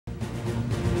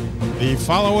The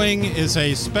following is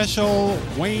a special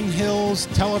Wayne Hills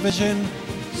Television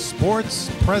sports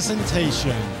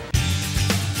presentation.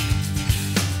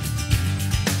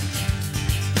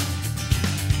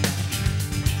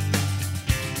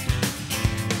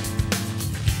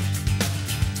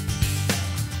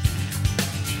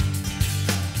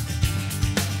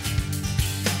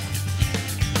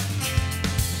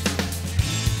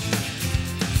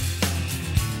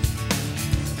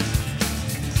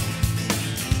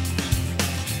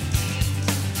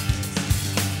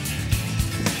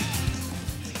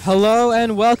 Hello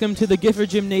and welcome to the Gifford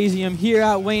Gymnasium here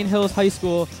at Wayne Hills High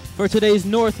School for today's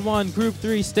North 1 Group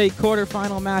 3 state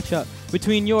quarterfinal matchup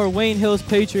between your Wayne Hills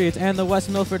Patriots and the West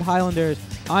Milford Highlanders.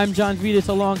 I'm John Vittas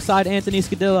alongside Anthony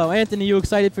Scudillo. Anthony, you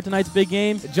excited for tonight's big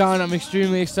game? John, I'm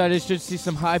extremely excited. Should see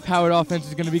some high-powered offense.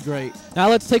 It's going to be great. Now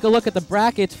let's take a look at the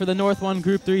brackets for the North 1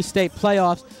 Group 3 state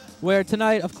playoffs, where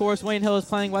tonight, of course, Wayne Hills is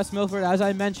playing West Milford, as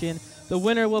I mentioned. The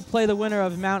winner will play the winner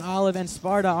of Mount Olive and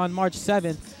Sparta on March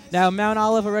 7th. Now, Mount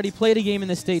Olive already played a game in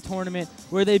the state tournament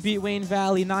where they beat Wayne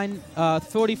Valley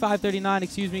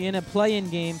 45-39, in a play-in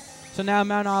game. So now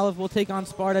Mount Olive will take on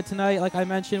Sparta tonight. Like I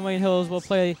mentioned, Wayne Hills will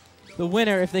play the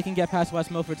winner if they can get past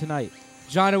West Milford tonight.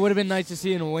 John, it would have been nice to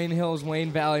see in a Wayne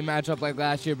Hills-Wayne Valley matchup like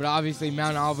last year, but obviously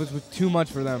Mount Olive was too much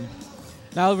for them.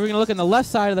 Now we're going to look on the left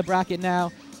side of the bracket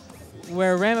now,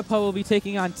 where Ramapo will be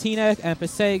taking on Teaneck and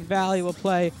Passaic Valley will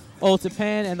play Old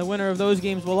Tappan, and the winner of those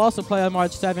games will also play on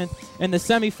March 7th in the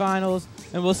semifinals,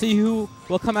 and we'll see who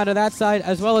will come out of that side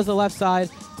as well as the left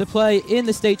side to play in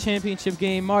the state championship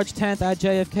game March 10th at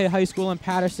JFK High School in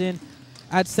Patterson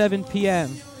at 7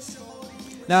 p.m.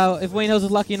 Now, if Wayne Hills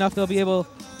is lucky enough, they'll be able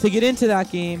to get into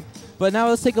that game. But now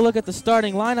let's take a look at the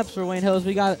starting lineups for Wayne Hills.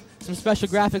 We got some special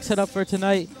graphics set up for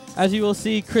tonight. As you will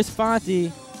see, Chris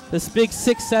Fonte, this big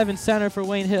 6'7" center for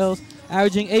Wayne Hills,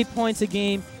 averaging 8 points a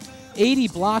game, 80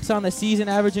 blocks on the season,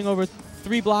 averaging over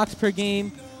 3 blocks per game,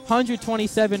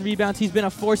 127 rebounds. He's been a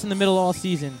force in the middle all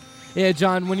season. Yeah,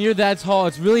 John, when you're that tall,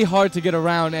 it's really hard to get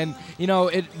around, and, you know,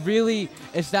 it really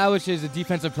establishes a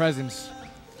defensive presence.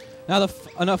 Now,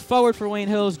 enough forward for Wayne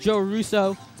Hills, Joe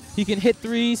Russo. He can hit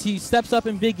threes. He steps up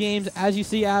in big games, as you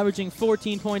see, averaging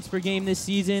 14 points per game this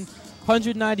season,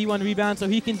 191 rebounds, so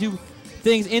he can do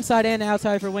things inside and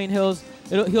outside for Wayne Hills.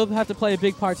 He'll have to play a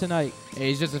big part tonight. Yeah,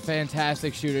 he's just a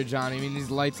fantastic shooter, John. I mean,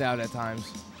 he's lights out at times.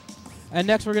 And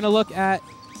next we're going to look at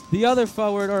the other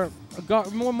forward, or a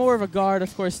guard, more of a guard,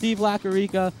 of course, Steve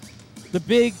Lacarica, the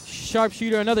big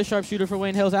sharpshooter, another sharpshooter for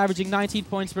Wayne Hills, averaging 19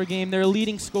 points per game. Their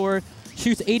leading scorer,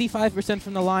 shoots 85%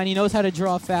 from the line. He knows how to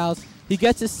draw fouls. He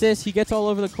gets assists. He gets all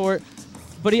over the court.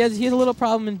 But he has a little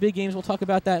problem in big games. We'll talk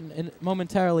about that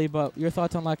momentarily, but your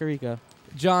thoughts on Lacarica?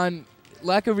 John,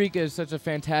 Lacarica is such a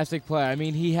fantastic player. I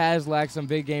mean, he has lacked some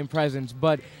big game presence,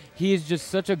 but he is just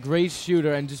such a great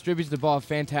shooter and distributes the ball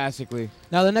fantastically.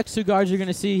 Now, the next two guards you're going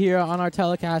to see here on our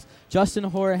telecast, Justin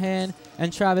Horahan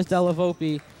and Travis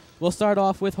Delavope. We'll start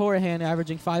off with Horahan,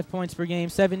 averaging 5 points per game,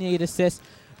 78 assists.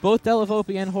 Both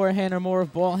Delavope and Horahan are more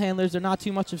of ball handlers. They're not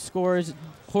too much of scorers.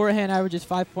 Horahan averages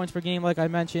 5 points per game, like I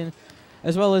mentioned,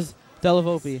 as well as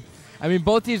Delavope. I mean,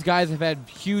 both these guys have had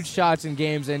huge shots in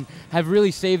games and have really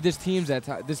saved this team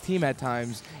at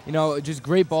times. You know, just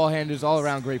great ball handlers, all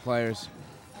around great players.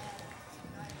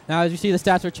 Now, as you see the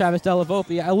stats for Travis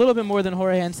Delavope, a little bit more than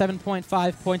Horahan,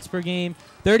 7.5 points per game,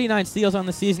 39 steals on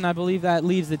the season. I believe that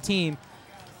leads the team.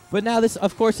 But now this,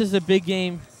 of course, is a big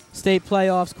game, state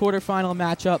playoffs, quarterfinal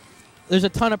matchup. There's a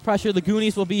ton of pressure. The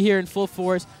Goonies will be here in full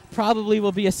force. Probably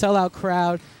will be a sellout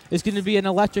crowd. It's going to be an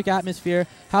electric atmosphere.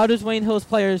 How does Wayne Hills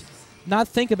players not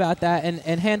think about that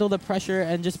and handle the pressure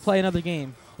and just play another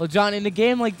game? Well, John, in a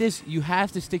game like this, you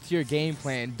have to stick to your game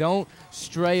plan. Don't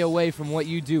stray away from what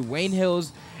you do. Wayne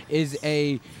Hills is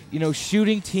a,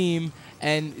 shooting team,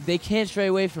 and they can't stray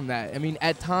away from that. I mean,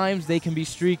 at times they can be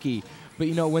streaky, but,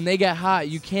 when they get hot,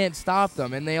 you can't stop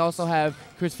them. And they also have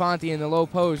Chris Fonte in the low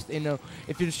post.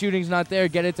 If your shooting's not there,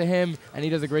 get it to him, and he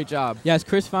does a great job. Yes,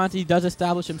 Chris Fonte does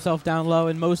establish himself down low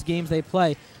in most games they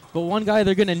play. But one guy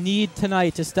they're going to need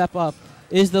tonight to step up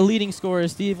is the leading scorer,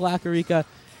 Steve Lacarica.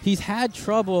 He's had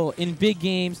trouble in big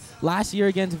games. Last year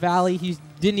against Valley, he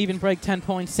didn't even break 10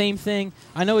 points. Same thing.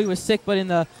 I know he was sick, but in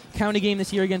the county game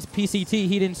this year against PCT,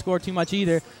 he didn't score too much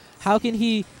either. How can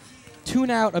he tune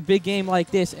out a big game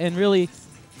like this and really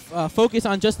focus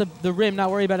on just the rim,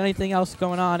 not worry about anything else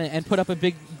going on, and put up a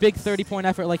big 30-point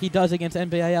effort like he does against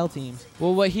NBIL teams?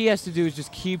 Well, what he has to do is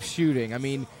just keep shooting. I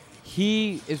mean,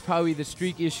 he is probably the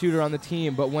streakiest shooter on the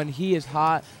team, but when he is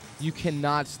hot, you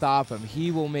cannot stop him.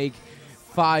 He will make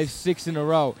 5, 6 in a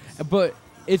row. But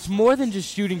it's more than just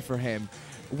shooting for him.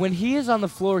 when he is on the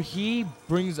floor, he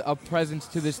brings a presence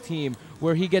to this team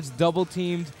where he gets double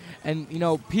teamed, and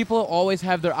people always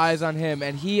have their eyes on him,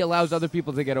 and he allows other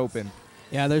people to get open.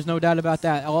 Yeah, there's no doubt about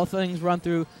that. All things run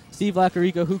through Steve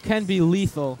Lacarica, who can be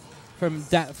lethal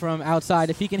from outside.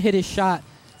 If he can hit his shot,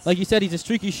 like you said, he's a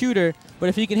streaky shooter, but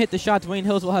if he can hit the shots, Wayne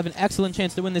Hills will have an excellent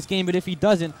chance to win this game. But if he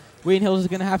doesn't, Wayne Hills is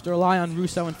going to have to rely on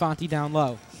Russo and Fonte down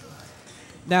low.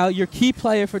 Now, your key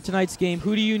player for tonight's game,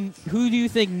 who do you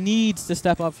think needs to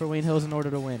step up for Wayne Hills in order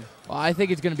to win? Well, I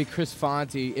think it's going to be Chris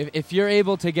Fonte. If you're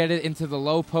able to get it into the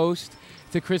low post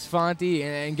to Chris Fonte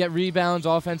and get rebounds,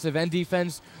 offensive and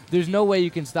defense, there's no way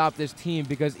you can stop this team,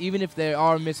 because even if they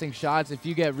are missing shots, if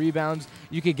you get rebounds,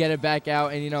 you could get it back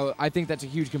out, and I think that's a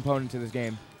huge component to this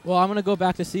game. Well, I'm going to go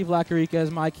back to Steve Lacarica as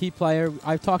my key player.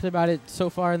 I've talked about it so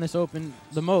far in this Open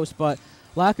the most, but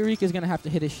Lacarica is going to have to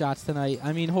hit his shots tonight.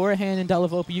 I mean, Horahan and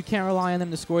Delavope, you can't rely on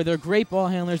them to score. They're great ball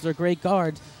handlers, they're great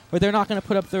guards, but they're not going to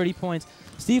put up 30 points.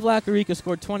 Steve Lacarica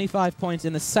scored 25 points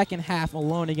in the second half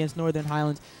alone against Northern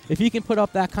Highlands. If he can put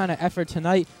up that kind of effort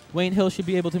tonight, Wayne Hill should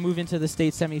be able to move into the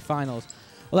state semifinals.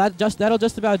 Well, that'll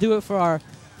just about do it for our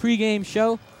pregame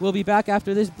show. We'll be back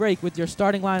after this break with your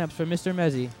starting lineups for Mr.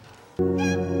 Mezzi.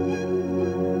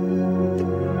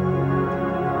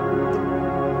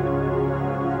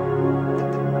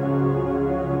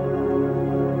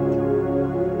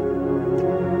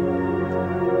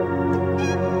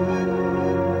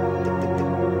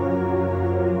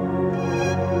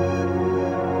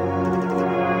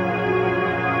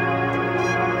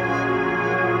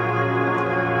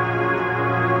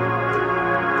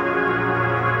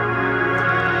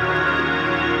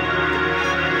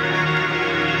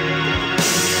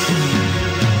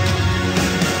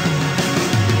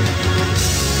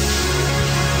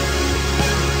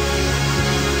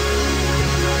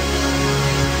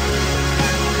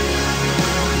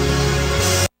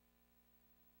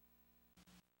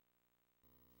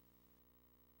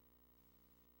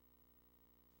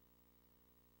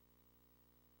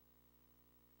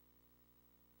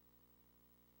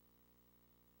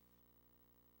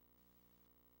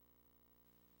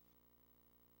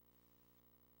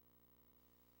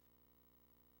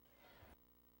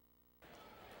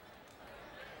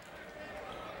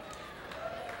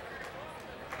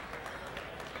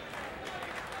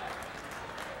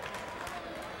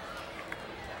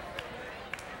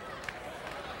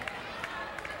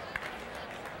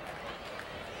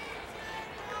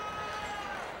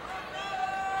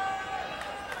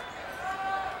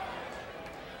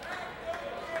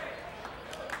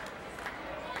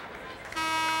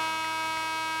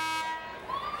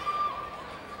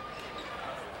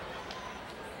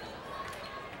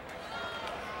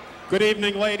 Good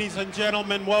evening, ladies and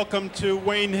gentlemen. Welcome to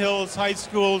Wayne Hills High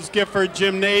School's Gifford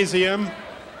Gymnasium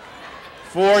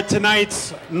for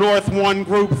tonight's North 1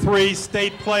 Group 3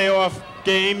 state playoff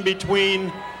game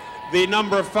between the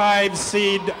number 5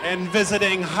 seed and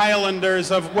visiting Highlanders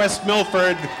of West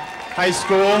Milford High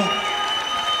School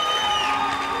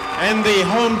and the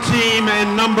home team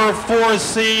and number 4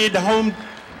 seed home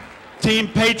team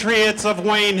Patriots of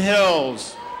Wayne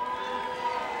Hills.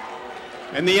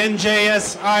 And the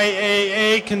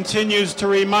NJSIAA continues to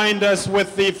remind us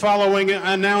with the following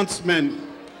announcement.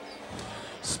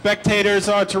 Spectators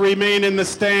are to remain in the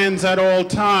stands at all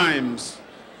times.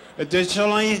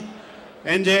 Additionally,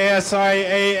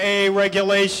 NJSIAA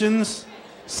regulations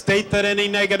state that any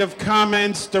negative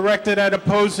comments directed at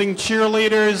opposing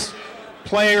cheerleaders,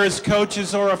 players,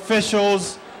 coaches, or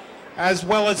officials, as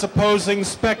well as opposing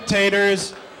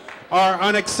spectators, are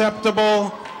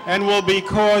unacceptable and will be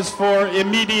cause for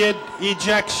immediate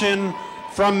ejection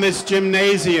from this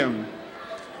gymnasium.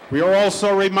 We are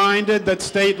also reminded that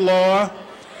state law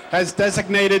has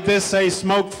designated this a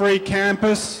smoke-free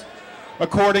campus.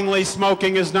 Accordingly,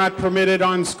 smoking is not permitted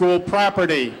on school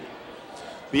property.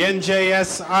 The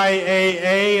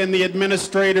NJSIAA and the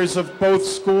administrators of both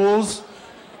schools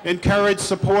encourage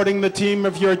supporting the team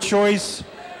of your choice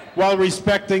while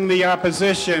respecting the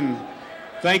opposition.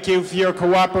 Thank you for your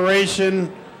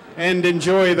cooperation and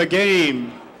enjoy the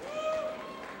game.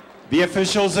 The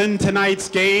officials in tonight's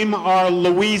game are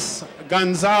Luis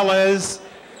Gonzalez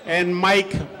and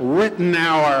Mike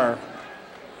Rittenauer.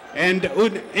 And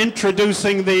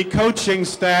introducing the coaching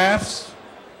staffs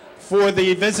for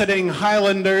the visiting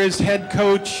Highlanders, head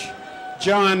coach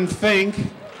John Fink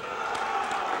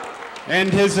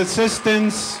and his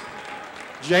assistants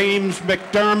James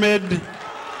McDermott,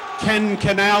 Ken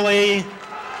Canali,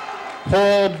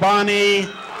 Paul Bonney,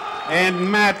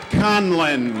 and Matt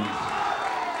Conlon.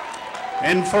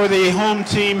 And for the home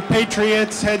team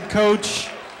Patriots, head coach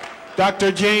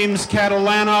Dr. James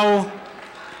Catalano,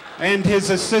 and his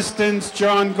assistants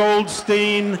John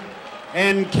Goldstein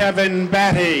and Kevin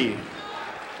Batty.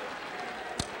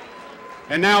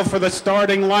 And now for the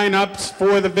starting lineups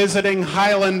for the visiting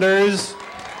Highlanders.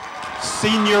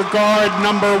 Senior guard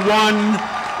number 1,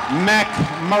 Mac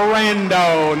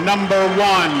Mirando, number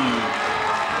 1.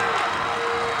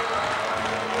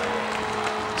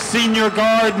 Senior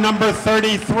guard number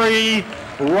 33,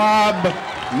 Rob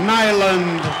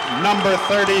Nyland, number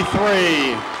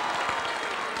 33.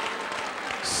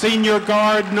 Senior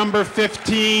guard number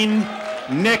 15,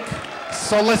 Nick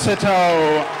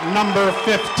Solicito, number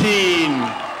 15.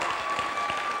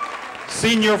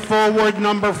 Senior forward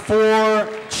number 4,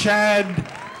 Chad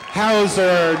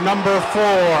Hauser, number 4.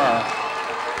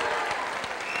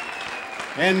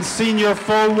 And senior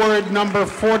forward number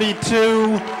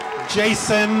 42,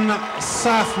 Jason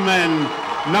Sothman,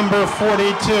 number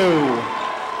 42.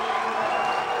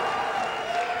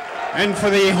 And for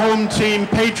the home team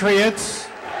Patriots,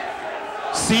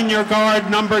 senior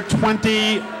guard number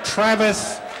 20,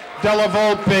 Travis Della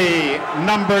Volpe,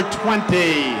 number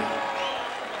 20.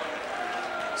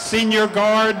 Senior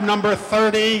guard number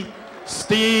 30,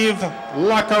 Steve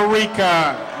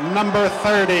Lacarica, number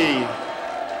 30.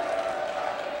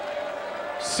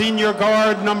 Senior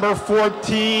guard number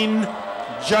 14,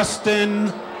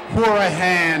 Justin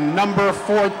Hourahan, number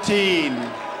 14.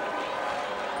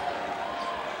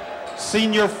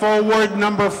 Senior forward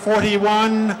number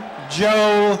 41,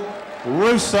 Joe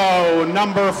Russo,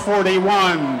 number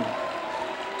 41.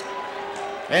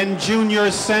 And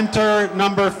junior center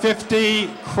number 50,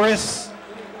 Chris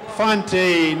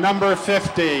Fonte, number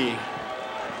 50.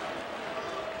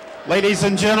 Ladies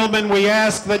and gentlemen, we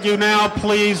ask that you now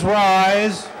please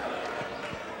rise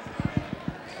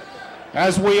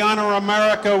as we honor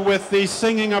America with the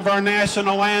singing of our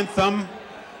national anthem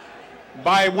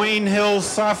by Wayne Hills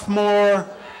sophomore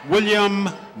William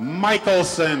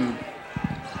Michelson.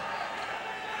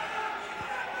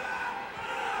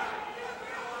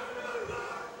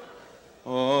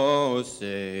 Oh,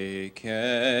 say,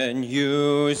 can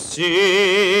you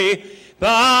see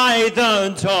by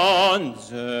the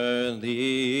dawn's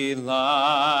early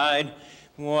light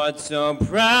what so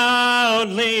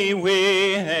proudly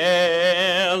we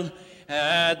hailed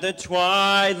at the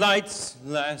twilight's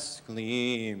last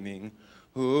gleaming,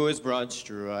 whose broad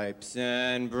stripes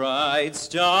and bright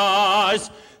stars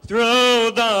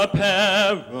through the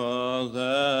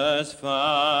perilous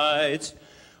fight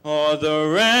o'er the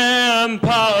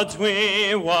ramparts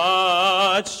we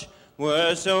watched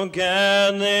were so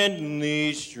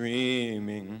gallantly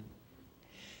streaming,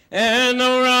 and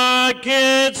the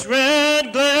rocket's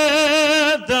red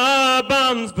glare, the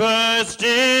bombs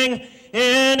bursting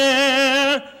in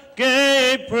air,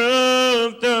 gave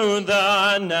proof through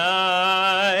the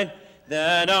night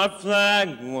that our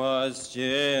flag was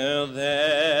still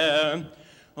there.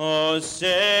 Oh,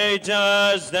 say,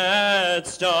 does that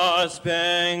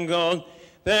star-spangled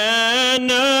banner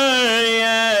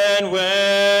yet wave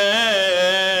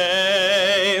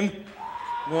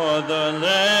for the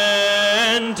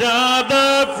land of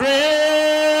the free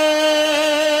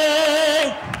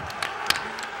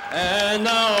and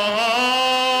the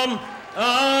home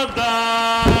of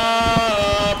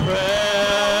the brave?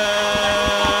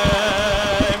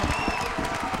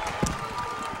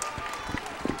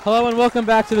 Hello and welcome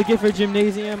back to the Gifford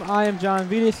Gymnasium. I am John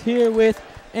Vittas here with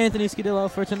Anthony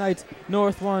Scudillo for tonight's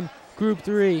North 1 Group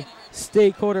 3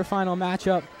 state quarterfinal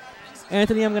matchup.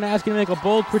 Anthony, I'm going to ask you to make a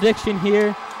bold prediction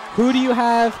here. Who do you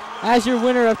have as your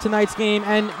winner of tonight's game,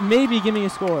 and maybe give me a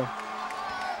score?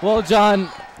 Well, John,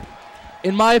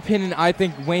 in my opinion, I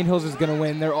think Wayne Hills is going to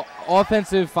win. Their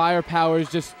offensive firepower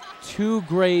is just too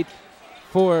great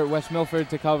for West Milford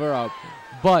to cover up.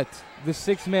 But the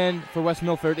sixth man for West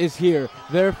Milford is here.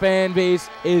 Their fan base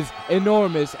is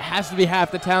enormous. It has to be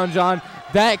half the town, John.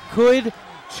 That could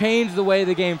change the way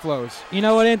the game flows. You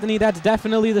know what, Anthony? That's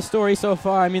definitely the story so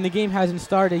far. I mean, the game hasn't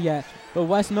started yet, but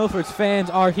West Milford's fans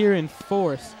are here in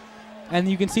force. And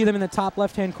you can see them in the top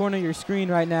left-hand corner of your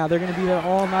screen right now. They're going to be there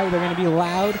all night. They're going to be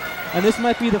loud. And this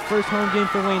might be the first home game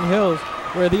for Wayne Hills,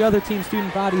 where the other team's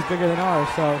student body is bigger than ours.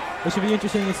 So it should be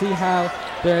interesting to see how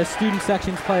the student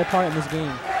sections play a part in this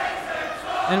game.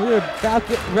 And we're about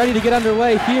ready to get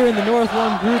underway here in the North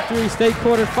 1 Group 3 state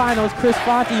quarterfinals. Chris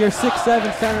Fonte, your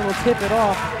 6'7" center, will tip it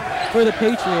off for the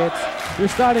Patriots. Your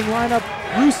starting lineup,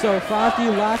 Russo, Fonte,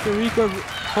 Lacarica,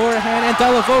 Hourahan, and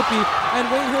Della Volpe. And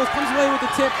Wayne Hills comes away with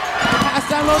the tip. The pass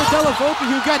down low to Della Volpe,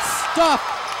 who gets stuffed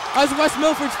as West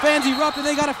Milford's fans erupt, and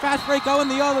they got a fast break going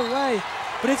the other way.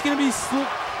 But it's going to be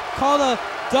called a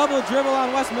double dribble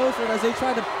on West Milford as they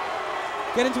try to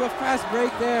get into a fast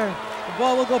break there. The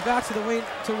ball will go back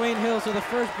to Wayne Hill, so the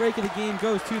first break of the game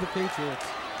goes to the Patriots.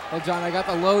 Well, John, I got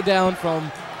the lowdown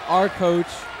from our coach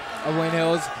of Wayne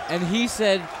Hills, and he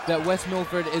said that West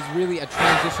Milford is really a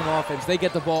transition offense. They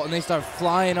get the ball and they start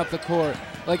flying up the court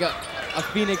like a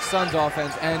Phoenix Suns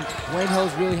offense, and Wayne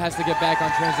Hills really has to get back on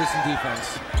transition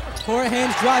defense.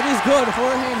 Horahan's drive is good.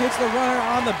 Horahan hits the runner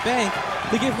on the bank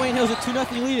to give Wayne Hills a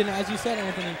 2-0 lead, and as you said,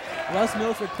 Anthony, West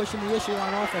Milford pushing the issue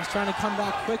on offense, trying to come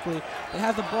back quickly. They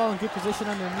have the ball in good position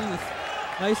underneath.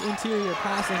 Nice interior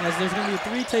passing as there's going to be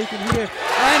a 3 taken here,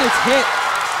 and it's hit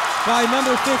by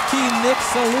number 15, Nick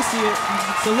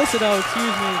Solicito,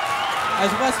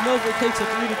 as West Milford takes a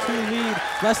 3-2 lead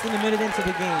less than a minute into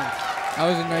the game. That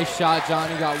was a nice shot,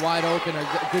 John. He got wide open.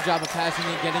 A good job of passing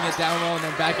it, getting it down low, and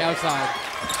then back outside.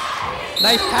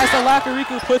 Nice pass to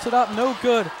Lacarico, puts it up, no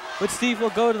good. But Steve will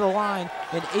go to the line.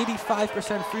 An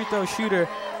 85% free throw shooter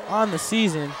on the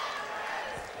season.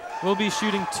 Will be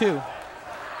shooting 2.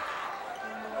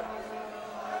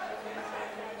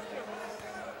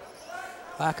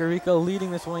 Lacarico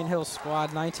leading this Wayne Hills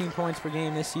squad, 19 points per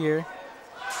game this year.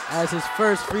 As his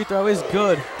first free throw is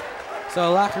good.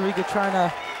 So Lacarico trying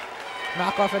to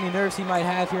knock off any nerves he might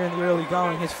have here in the early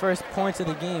going. His first points of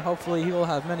the game. Hopefully he will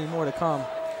have many more to come.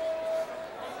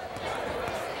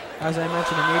 As I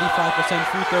mentioned, an 85%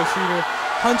 free throw shooter.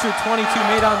 122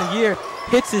 made on the year.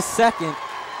 Hits his second.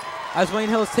 As Wayne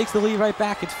Hills takes the lead right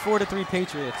back, it's 4-3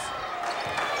 Patriots.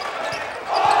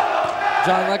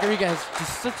 John Lacarica has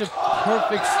just such a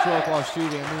perfect stroke while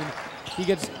shooting. I mean, he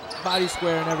gets body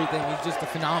square and everything. He's just a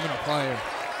phenomenal player.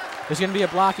 There's going to be a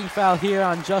blocking foul here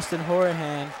on Justin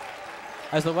Horahan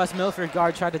as the West Milford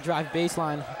guard tried to drive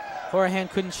baseline. Horahan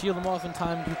couldn't shield him off in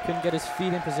time. He couldn't get his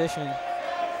feet in position.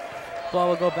 Ball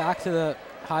will go back to the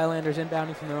Highlanders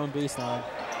inbounding from their own baseline.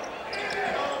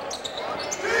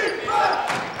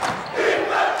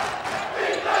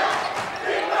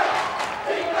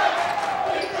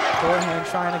 Horahan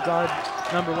trying to guard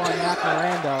number 1, Mac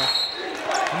Mirando.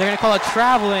 And they're going to call it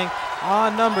traveling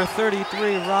on number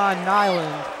 33, Ron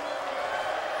Nyland.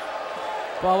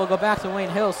 Ball will go back to Wayne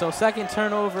Hill, so second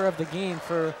turnover of the game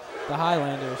for the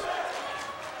Highlanders.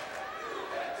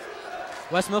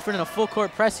 West Milford in a full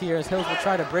court press here as Hills will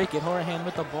try to break it. Horahan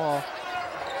with the ball.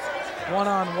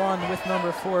 One-on-one with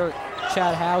number 4,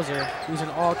 Chad Hauser, who's an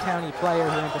all-county player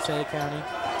here in Passaic County.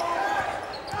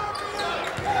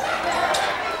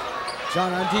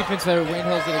 John, on defense there, Wayne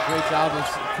Hills did a great job of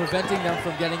preventing them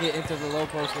from getting it into the low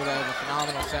post where they have a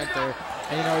phenomenal center.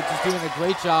 And, just doing a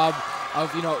great job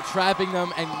of, trapping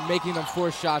them and making them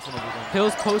force shots and everything.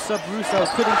 Hills posts up Russo,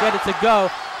 couldn't get it to go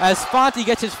as Fonte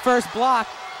gets his first block,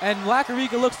 and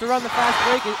Lacarica looks to run the fast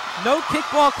break. No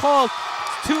kickball called.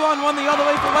 2-on-1 the other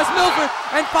way for West Milford,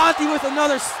 and Fonte with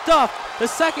another stuff. The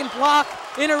second block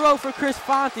in a row for Chris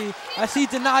Fonte as he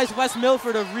denies West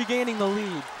Milford of regaining the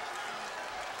lead.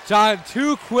 John,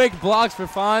 2 quick blocks for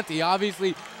Fonte.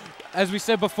 Obviously, as we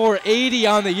said before, 80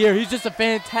 on the year. He's just a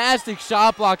fantastic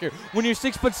shot blocker. When you're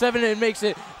 6'7", it makes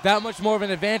it that much more of an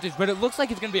advantage, but it looks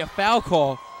like it's going to be a foul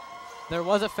call. There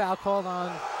was a foul called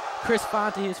on Chris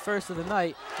Fonte, his first of the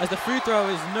night, as the free throw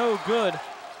is no good.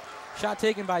 Shot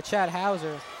taken by Chad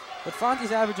Hauser. But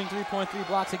Fonte's averaging 3.3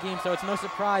 blocks a game, so it's no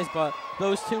surprise, but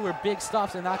those 2 were big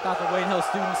stuffs, and that got the Wayne Hill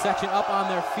student section up on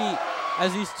their feet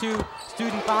as these 2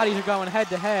 student bodies are going head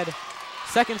to head.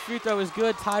 Second free throw is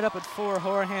good, tied up at 4.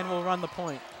 Horahan will run the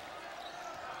point.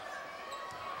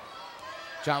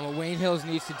 John, what Wayne Hills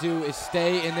needs to do is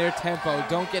stay in their tempo.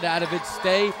 Don't get out of it.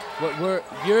 Stay what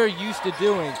you're used to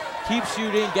doing. Keep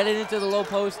shooting, get it into the low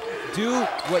post. Do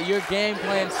what your game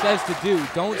plan says to do.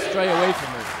 Don't stray away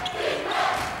from it.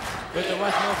 With the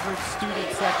West Milford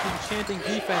student section chanting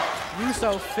defense,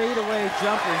 Russo fadeaway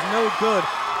jumper is no good.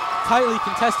 Tightly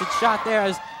contested shot there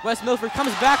as West Milford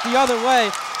comes back the other way,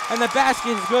 and the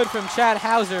basket is good from Chad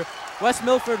Hauser. West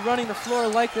Milford running the floor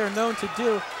like they're known to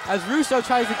do as Russo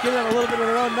tries to give them a little bit of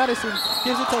their own medicine,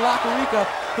 gives it to Lacarica,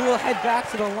 who will head back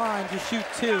to the line to shoot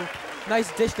 2.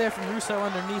 Nice dish there from Russo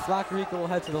underneath. Lacarica will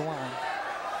head to the line.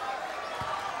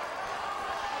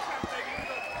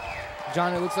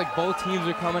 John, it looks like both teams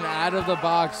are coming out of the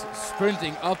box,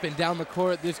 sprinting up and down the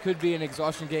court. This could be an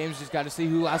exhaustion game. Just got to see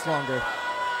who lasts longer.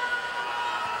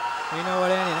 You know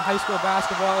what, Andy, in high school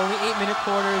basketball, only 8-minute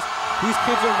quarters. These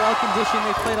kids are well conditioned.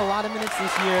 They've played a lot of minutes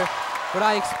this year, but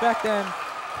I expect them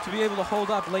to be able to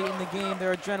hold up late in the game.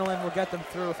 Their adrenaline will get them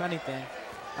through, if anything.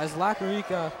 As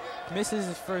Lacarica misses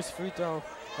his first free throw,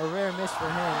 a rare miss for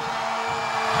him.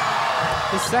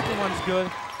 His second one's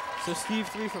good, so Steve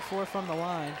 3 for 4 from the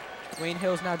line. Wayne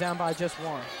Hill's now down by just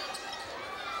 1.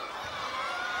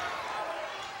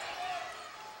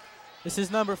 This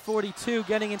is number 42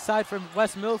 getting inside from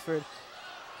West Milford.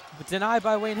 But denied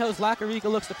by Wayne Hills.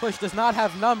 Lacarica looks to push, does not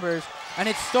have numbers, and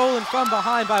it's stolen from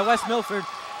behind by West Milford.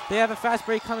 They have a fast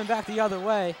break coming back the other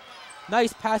way.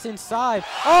 Nice pass inside.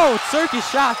 Oh, circus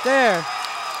shot there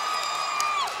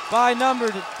by number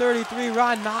 33,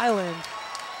 Ron Nyland.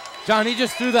 John, he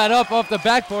just threw that up off the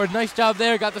backboard. Nice job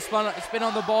there. Got the spin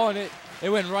on the ball, and it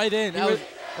went right in. That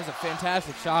was a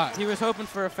fantastic shot. He was hoping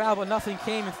for a foul, but nothing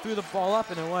came, and threw the ball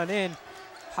up, and it went in.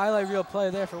 Highlight reel play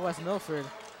there for West Milford.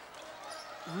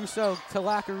 Russo to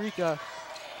Lacarica.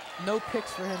 No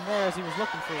picks for him there as he was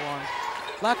looking for one.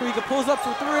 Lacarica pulls up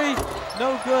for three.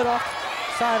 No good off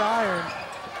side iron.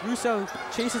 Russo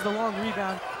chases the long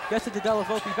rebound. Gets it to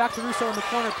Delavolpe. Back to Russo in the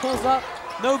corner. Pulls up.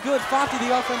 No good. Fonte, the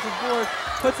offensive board.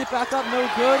 Puts it back up. No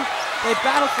good. They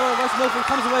battle for it. West Milford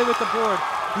comes away with the board.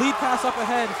 Lead pass up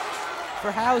ahead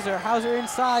for Hauser. Hauser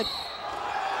inside.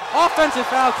 Offensive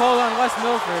foul called on West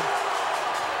Milford.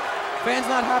 Fans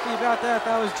not happy about that.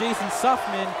 That was Jason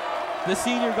Suffman, the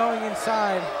senior, going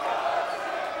inside.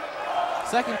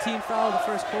 Second team foul of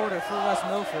the first quarter for West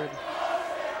Milford.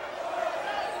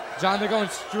 John, they're going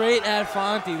straight at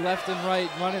Fonte, left and right,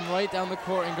 running right down the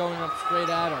court and going up straight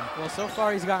at him. Well, so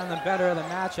far he's gotten the better of the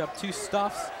matchup. Two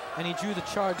stuffs, and he drew the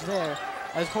charge there.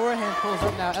 As Horahan pulls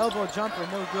up now, elbow jumper,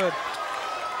 no good.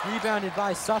 Rebounded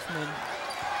by Suffman.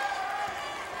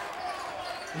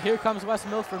 And here comes West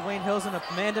Milford. Wayne Hills in a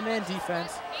man-to-man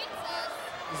defense.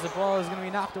 As the ball is going to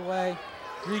be knocked away.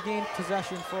 Regained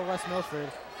possession for West Milford.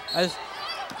 As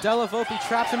Delavolpe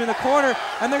traps him in the corner,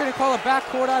 and they're going to call a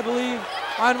backcourt, I believe,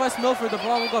 on West Milford. The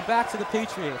ball will go back to the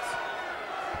Patriots.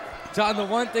 John, the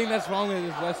one thing that's wrong with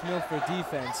this West Milford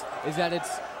defense is that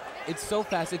it's so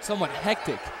fast, it's somewhat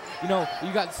hectic. You know,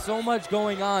 you got so much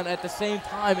going on at the same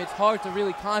time, it's hard to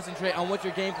really concentrate on what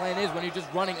your game plan is when you're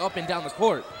just running up and down the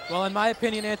court. Well, in my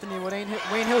opinion, Anthony, what Wayne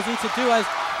Hills needs to do as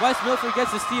West Milford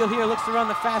gets the steal here, looks to run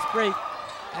the fast break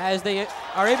as they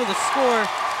are able to score.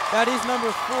 That is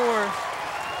number 4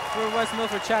 for West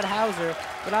Milford, Chad Hauser.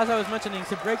 But as I was mentioning,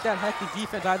 to break that hectic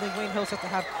defense, I think Wayne Hills has to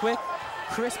have quick,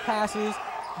 crisp passes,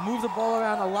 move the ball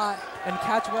around a lot, and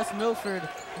catch West Milford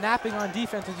napping on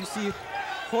defense. As you see,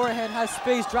 Horahan has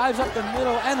space, drives up the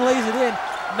middle, and lays it in.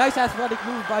 Nice athletic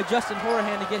move by Justin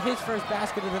Horahan to get his first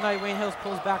basket of the night. Wayne Hills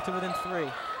pulls back to within 3.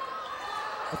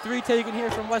 A 3 taken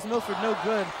here from West Milford, no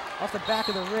good, off the back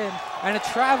of the rim. And a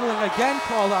traveling again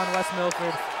called on West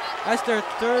Milford. That's their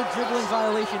 3rd dribbling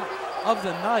violation of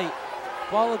the night.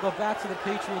 Ball will go back to the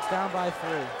Patriots, down by 3.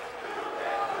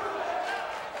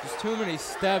 There's too many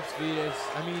steps, Vittas.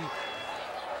 I mean,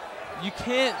 you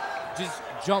can't just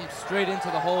jump straight into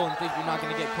the hole and think you're not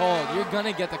going to get called. You're going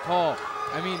to get the call.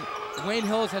 I mean, Wayne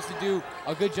Hills has to do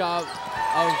a good job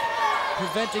of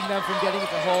preventing them from getting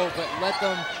into the hole, but let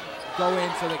them go in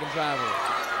so they can travel.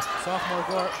 Sophomore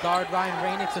guard Ryan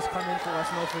Rainix has come in for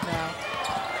West Milford now.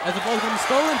 As the ball is going to be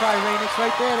stolen by Rainix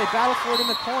right there. They battle for it in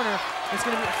the corner. It's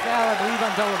going to be a foul, I believe,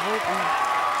 on Delavolpe.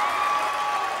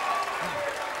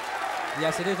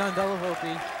 Yes, it is on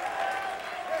Delavolpe.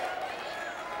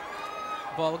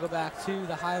 Ball will go back to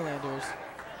the Highlanders.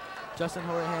 Justin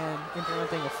Horahan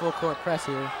implementing a full court press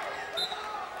here.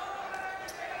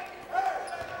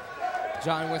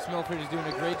 John, West Milford is doing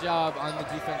a great job on the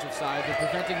defensive side. They're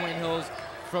preventing Wayne Hills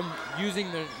from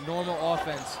using their normal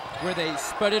offense where they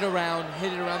spread it around,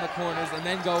 hit it around the corners, and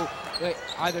then go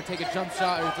either take a jump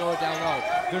shot or throw it down low.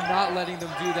 They're not letting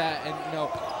them do that, and you know,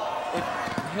 if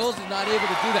Hills is not able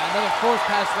to do that, another forced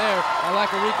pass there by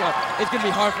Lacarica, it's going to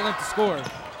be hard for them to score.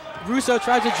 Russo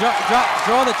tried to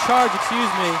draw the charge,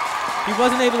 He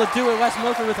wasn't able to do it. West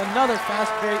Milford with another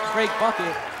fast break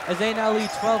bucket as they now lead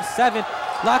 12-7.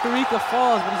 Lacarica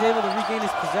falls, but he's able to regain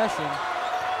his possession.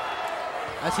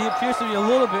 As he appears to be a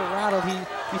little bit rattled.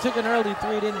 He took an early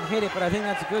 3, didn't hit it, but I think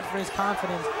that's good for his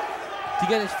confidence to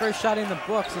get his first shot in the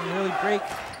books and really break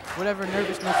whatever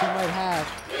nervousness he might have.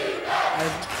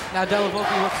 As now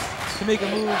Delavolpe looks to make a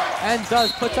move and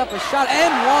does, puts up a shot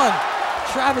and one.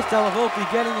 Travis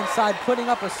Delavolpe getting inside, putting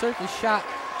up a circus shot,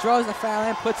 draws the foul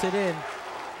and puts it in.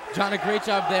 John, a great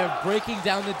job there, breaking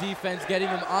down the defense, getting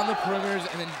them on the perimeters,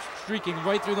 and then streaking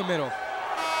right through the middle.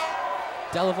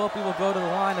 Delavolpe will go to the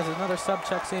line as another sub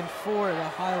checks in for the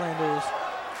Highlanders.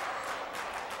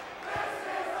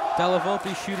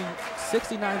 Delavolpe shooting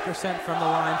 69% from the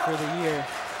line for the year.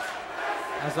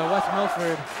 As the West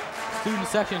Milford student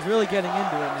section is really getting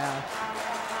into it now.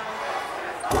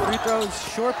 Free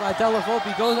throws short by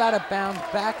Delavolpe, goes out of bounds,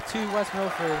 back to West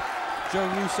Milford. Joe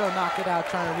Russo knocked it out,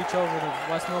 trying to reach over the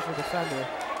West Milford defender.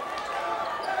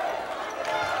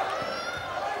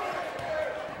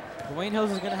 Wayne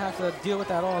Hills is going to have to deal with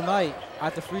that all night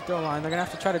at the free throw line. They're going to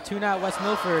have to try to tune out West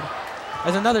Milford.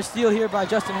 As another steal here by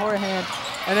Justin Horahan.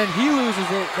 And then he loses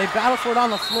it. They battle for it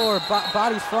on the floor.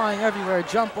 Bodies flying everywhere.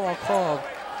 Jump ball called.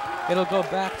 It'll go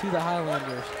back to the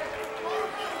Highlanders.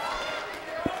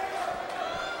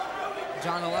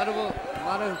 John, a lot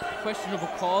of questionable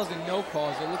calls and no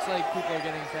calls. It looks like people are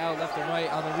getting fouled left and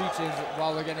right on the reaches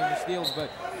while they're getting the steals,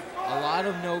 but a lot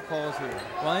of no calls here.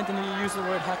 Well, Anthony, you used the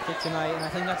word hectic tonight, and I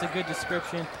think that's a good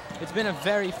description. It's been a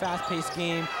very fast-paced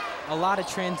game, a lot of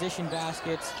transition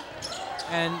baskets,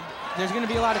 and there's going to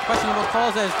be a lot of questionable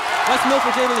calls as West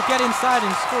Milford's able to get inside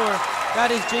and score. That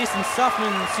is Jason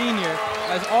Suffman, the senior,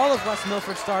 as all of West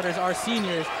Milford starters are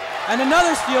seniors. And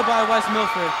another steal by West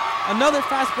Milford. Another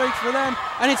fast break for them,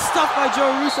 and it's stuffed by Joe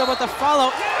Russo, but the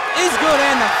follow is good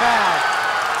and the foul.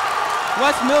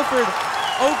 West Milford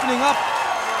opening up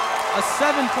a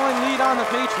 7-point lead on the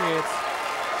Patriots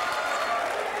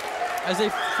as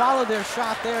they followed their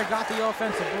shot there, got the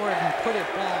offensive board and put it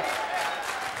back.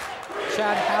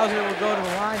 Chad Hauser will go to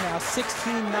the line now.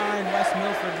 16-9 West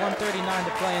Milford, 1:39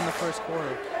 to play in the first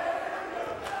quarter.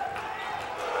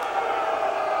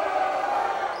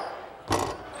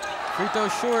 Free throw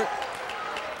short.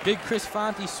 Big Chris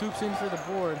Fonte swoops in for the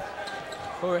board.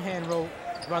 Forehand roll,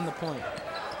 run the point.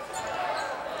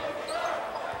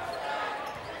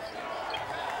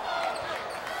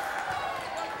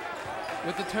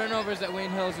 With the turnovers that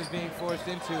Wayne Hills is being forced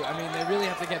into, I mean, they really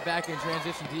have to get back in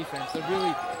transition defense. They're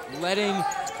really letting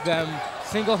them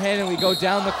single-handedly go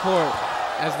down the court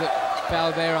as the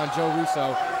foul there on Joe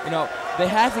Russo. You know, they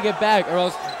have to get back or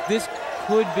else this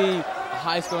could be a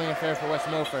high-scoring affair for West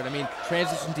Milford. I mean,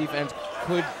 transition defense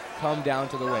could come down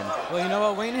to the win. Well, you know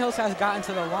what? Wayne Hills has gotten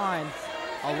to the line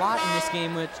a lot in this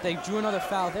game, which they drew another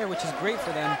foul there, which is great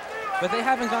for them. But they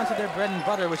haven't gone to their bread and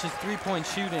butter, which is three-point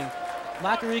shooting.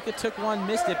 Lacarica took one,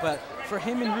 missed it, but for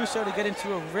him and Russo to get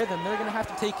into a rhythm, they're going to have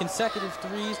to take consecutive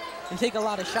threes and take a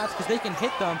lot of shots because they can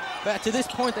hit them. But to this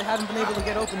point, they haven't been able to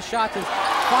get open shots as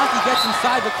Fonte gets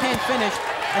inside but can't finish.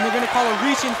 And they're going to call a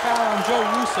reach-in foul on Joe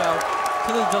Russo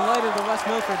to the delight of the West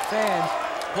Milford fans.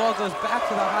 Ball goes back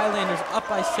to the Highlanders, up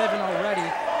by 7 already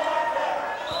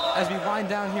as we wind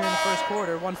down here in the first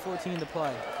quarter, 1:14 to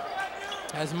play.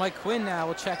 As Mike Quinn now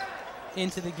will check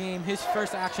into the game, his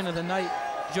first action of the night.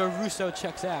 Joe Russo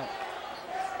checks out.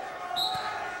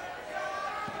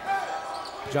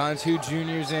 John, 2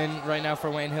 juniors in right now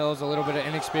for Wayne Hills, a little bit of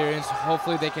inexperience.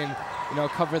 Hopefully they can, you know,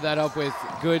 cover that up with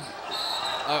a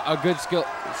good skill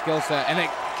set. And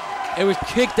it was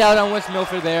kicked out on West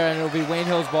Milford there, and it'll be Wayne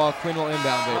Hills' ball. Quinn will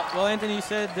inbound it. Well, Anthony, you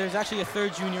said there's actually a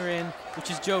 3rd junior in,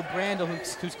 which is Joe Brandel,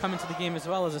 who's come into the game as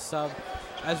well as a sub.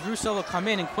 As Russo will come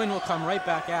in, and Quinn will come right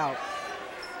back out.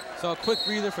 So a quick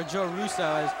breather for Joe Russo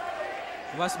as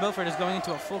West Milford is going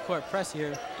into a full court press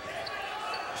here.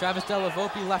 Travis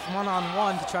Delavopi left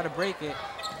one-on-one to try to break it,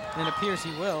 and it appears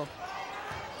he will.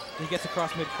 He gets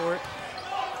across midcourt.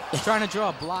 He's trying to draw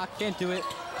a block, can't do it.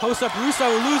 Post up Russo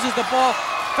loses the ball.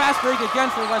 Fast break again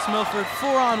for West Milford,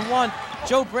 4-on-1.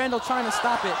 Joe Brandel trying to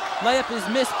stop it. Layup is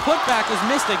missed, putback is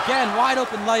missed again. Wide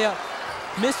open layup,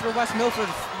 missed for West Milford.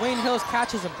 Wayne Hills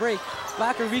catches a break.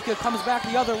 Lacarica comes back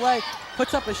the other way,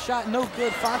 puts up a shot, no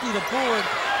good. Fonte the board.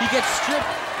 He gets stripped,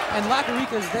 and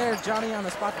Lacarica's there. Johnny on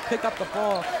the spot to pick up the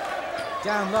ball.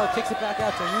 Down low, kicks it back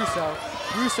out to Russo.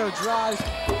 Russo drives,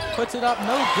 puts it up,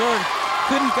 no good.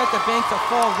 Couldn't get the bank to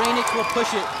fall. Rainick will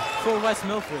push it for West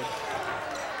Milford.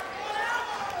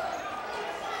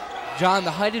 John,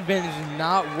 the height advantage is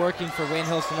not working for Wayne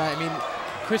Hills tonight. I mean,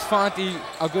 Chris Fonte,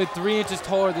 a good 3 inches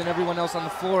taller than everyone else on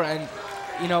the floor, and,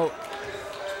 you know,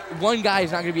 one guy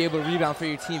is not going to be able to rebound for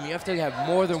your team. You have to have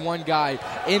more than one guy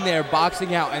in there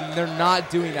boxing out, and they're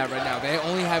not doing that right now. They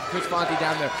only have Chris Fonte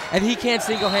down there, and he can't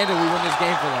single-handedly win this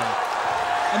game for them.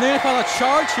 And they're going to call a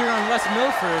charge here on West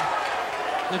Milford.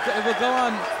 It will go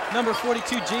on number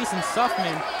 42, Jason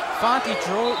Suffman. Fonte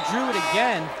drew it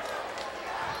again.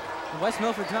 West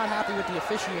Milford's not happy with the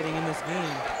officiating in this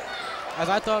game, as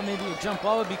I thought maybe a jump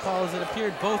ball would be called, as it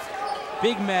appeared both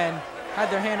big men had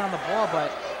their hand on the ball,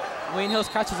 but Wayne Hills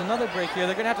catches another break here.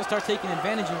 They're going to have to start taking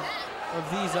advantage of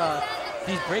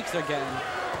these breaks they're getting,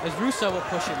 as Russo will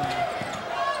push it now.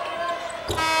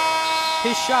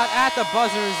 His shot at the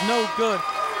buzzer is no good,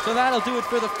 so that'll do it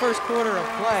for the first quarter of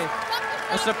play.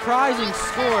 A surprising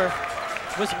score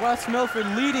with West Milford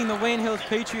leading the Wayne Hills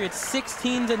Patriots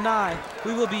 16-9.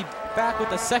 We will be back with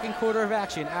the second quarter of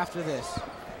action after this.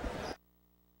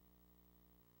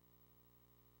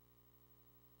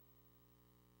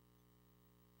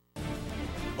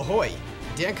 Ahoy,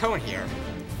 Dan Cohen here.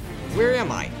 Where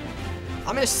am I?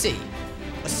 I'm in a sea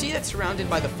that's surrounded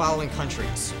by the following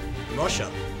countries: Russia,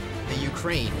 the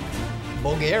Ukraine,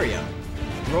 Bulgaria,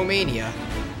 Romania,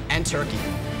 and Turkey.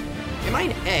 Am I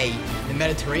in A, the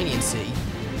Mediterranean Sea,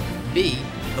 B,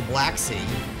 the Black Sea,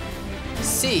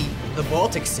 C, the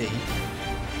Baltic Sea,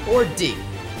 or D,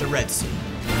 the Red Sea?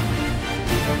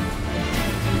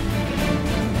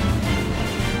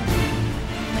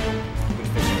 Good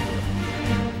fishing.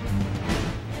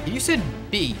 You said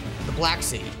B, the Black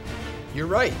Sea. You're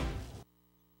right.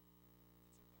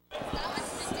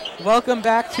 Welcome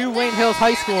back to Wayne Hills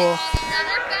High School,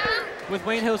 with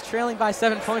Wayne Hills trailing by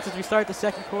 7 points as we start the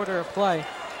second quarter of play.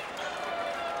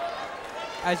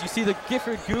 As you see the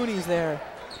Gifford Goonies there,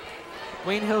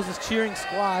 Wayne Hills' cheering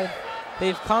squad.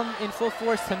 They've come in full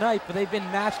force tonight, but they've been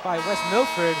matched by West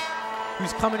Milford,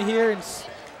 who's coming here in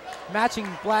matching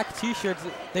black t-shirts.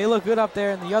 They look good up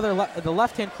there in the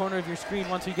left-hand corner of your screen.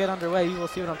 Once we get underway, you will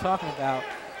see what I'm talking about.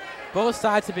 Both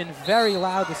sides have been very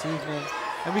loud this evening,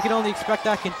 and we can only expect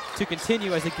that to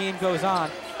continue as the game goes on.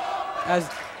 As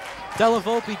Della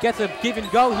Volpe gets a give and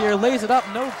go here, lays it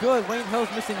up, no good. Wayne Hills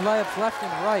missing layups left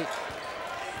and right.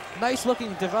 Nice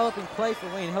looking developing play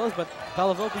for Wayne Hills, but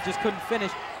Della Volpe just couldn't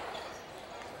finish.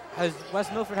 As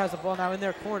West Milford has the ball now in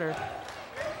their corner.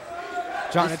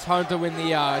 John, it's hard to win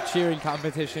the cheering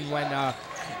competition when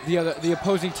the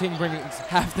opposing team brings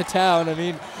half the town. I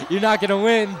mean, you're not going to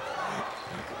win,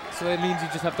 so it means you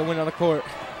just have to win on the court.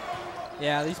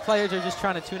 Yeah, these players are just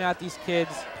trying to tune out these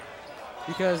kids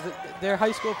because they're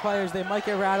high school players. They might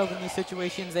get rattled in these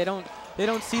situations. They don't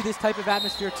see this type of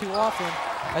atmosphere too often.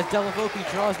 As Della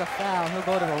Volpe draws the foul, he'll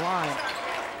go to the line.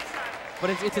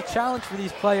 But it's a challenge for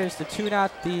these players to tune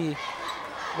out the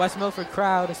West Milford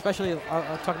crowd, especially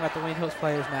I'm talking about the Wayne Hills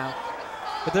players now.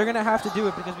 But they're going to have to do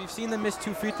it because we've seen them miss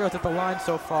 2 free throws at the line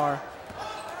so far.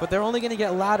 But they're only going to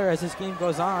get louder as this game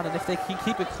goes on, and if they can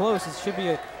keep it close, it should be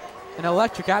an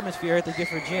electric atmosphere at the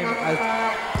Gifford Gym. As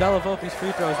Della Volpe's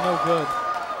free throw is no good.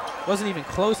 Wasn't even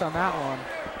close on that one.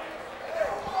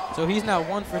 So he's now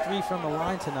 1 for 3 from the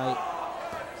line tonight.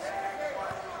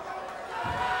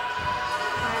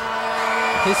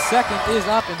 His second is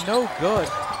up and no good.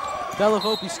 Della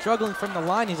Volpe struggling from the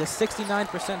line. He's a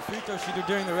 69% free throw shooter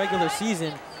during the regular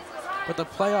season, but the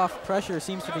playoff pressure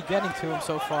seems to be getting to him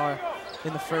so far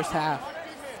in the first half.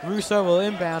 Russo will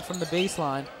inbound from the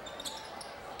baseline.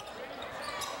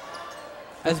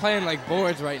 They're playing like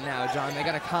boards right now, John. They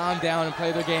got to calm down and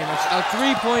play their game. A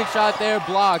 3-point shot there,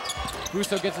 blocked.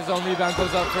 Russo gets his own rebound,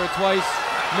 goes up for it twice,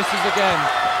 misses again.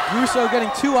 Russo getting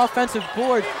 2 offensive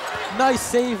boards. Nice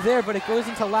save there, but it goes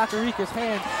into Lacarica's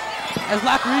hand. As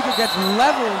Lacarica gets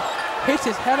leveled, hits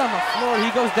his head on the floor,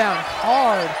 he goes down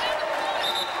hard.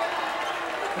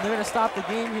 And they're going to stop the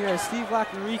game here as Steve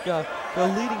Lacarica, the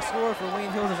leading scorer for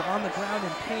Wayne Hills, is on the ground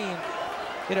in pain.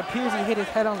 It appears he hit his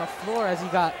head on the floor as he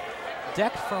got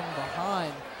decked from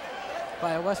behind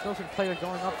by a West Milford player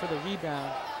going up for the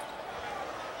rebound.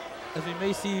 As we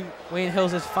may see Wayne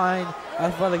Hills' fine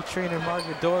athletic trainer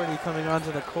Margaret Doherty coming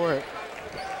onto the court.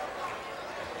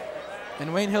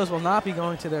 And Wayne Hills will not be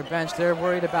going to their bench. They're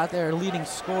worried about their leading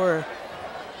scorer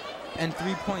and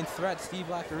 3-point threat, Steve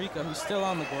Lacarica, who's still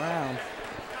on the ground.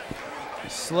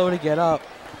 Slow to get up.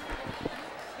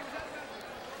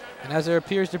 And as there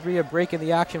appears to be a break in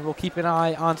the action, we'll keep an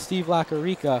eye on Steve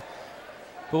Lacarica.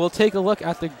 But we'll take a look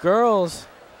at the girls'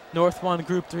 North 1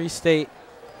 Group 3 state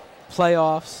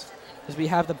playoffs as we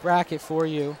have the bracket for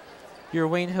you. Your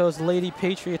Wayne Hills Lady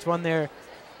Patriots won their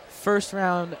first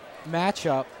round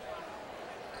matchup.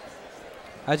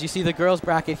 As you see the girls'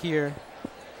 bracket here,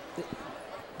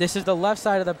 this is the left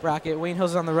side of the bracket. Wayne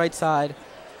Hills is on the right side.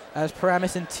 As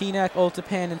Paramus and Teaneck,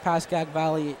 Oltapan, and Pascack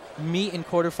Valley meet in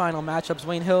quarterfinal matchups.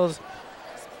 Wayne Hills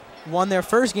won their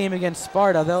first game against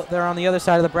Sparta. They're on the other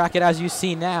side of the bracket, as you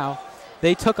see now.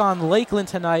 They took on Lakeland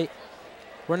tonight.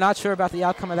 We're not sure about the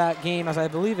outcome of that game, as I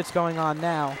believe it's going on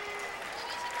now.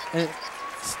 And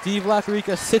Steve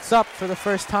Lacarica sits up for the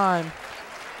first time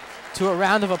to a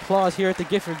round of applause here at the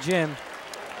Gifford Gym,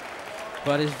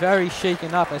 but is very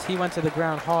shaken up as he went to the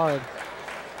ground hard.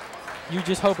 You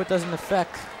just hope it doesn't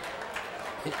affect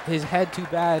his head too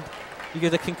bad,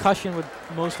 because a concussion would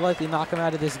most likely knock him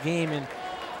out of this game and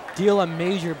deal a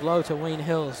major blow to Wayne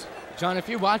Hills. John, if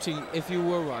you were watching,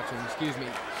 excuse me,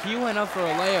 he went up for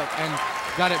a layup and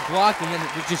got it blocked, and then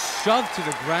it just shoved to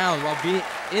the ground while being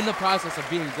in the process of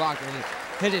being blocked, and it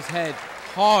hit his head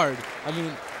hard. I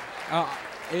mean,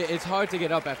 it's hard to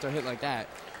get up after a hit like that.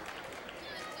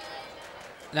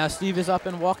 Now Steve is up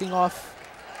and walking off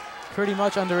pretty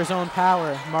much under his own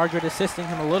power. Margaret assisting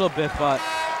him a little bit, but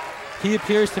he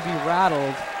appears to be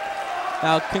rattled.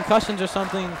 Now concussions are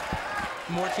something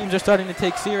more teams are starting to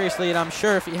take seriously, and I'm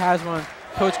sure if he has one,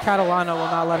 Coach Catalano will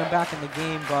not let him back in the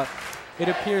game, but it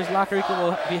appears Lacarica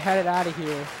will be headed out of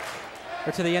here,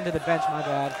 or to the end of the bench, my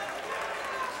bad.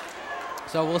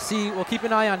 So we'll see. We'll keep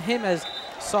an eye on him as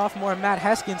sophomore Matt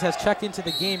Heskins has checked into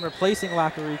the game, replacing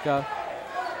Lacarica.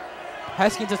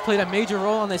 Heskins has played a major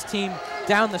role on this team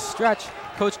down the stretch.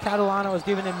 Coach Catalano has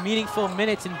given him meaningful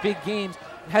minutes in big games.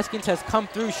 And Heskins has come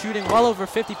through shooting well over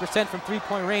 50% from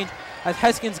three-point range. As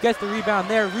Heskins gets the rebound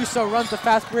there, Russo runs the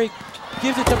fast break,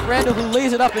 gives it to Brandel, who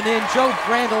lays it up and in. Joe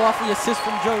Brandel off the assist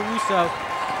from Joe Russo.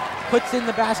 Puts in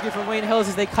the basket for Wayne Hills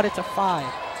as they cut it to 5.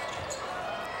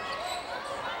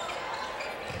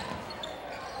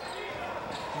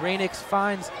 Rainix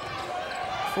finds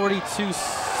 42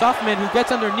 Suffman, who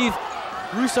gets underneath.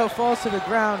 Russo falls to the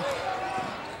ground.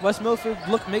 West Milford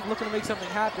looking to make something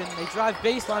happen. They drive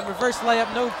baseline, reverse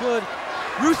layup, no good.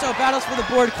 Russo battles for the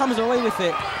board, comes away with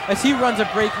it as he runs a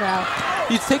break now.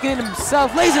 He's taking it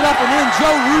himself, lays it up and in.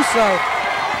 Joe Russo.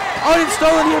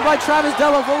 Stolen here by Travis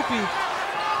Della Volpe.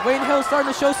 Wayne Hill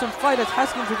starting to show some fight as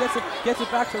Heskins gets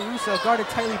it back to Russo, guarded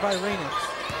tightly by Rainix.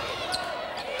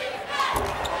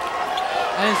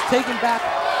 And it's taken back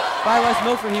by West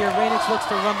Milford here. Rainix looks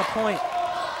to run the point.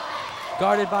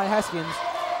 Guarded by Heskins.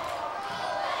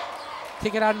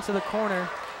 Kick it out into the corner.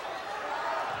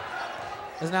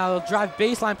 As now they'll drive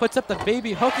baseline, puts up the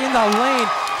baby hook in the lane.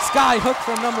 Sky hook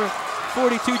from number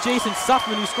 42, Jason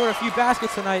Suffman, who scored a few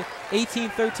baskets tonight.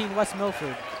 18-13 West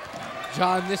Milford.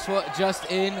 John, this was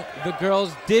just in. The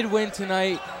girls did win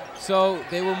tonight, so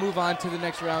they will move on to the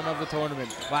next round of the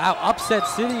tournament. Wow, upset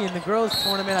city in the girls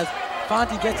tournament as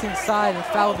Fonte gets inside and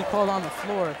foul will be called on the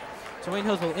floor. So Wayne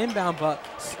Hills will inbound, but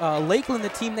Lakeland, the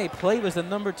team they played, was the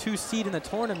number 2 seed in the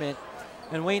tournament.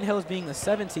 And Wayne Hills being the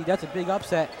 7th seed, that's a big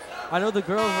upset. I know the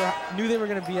girls knew they were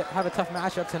going to have a tough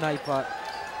matchup tonight, but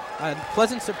a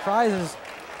pleasant surprise is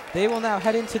they will now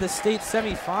head into the state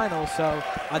semifinals. So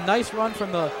a nice run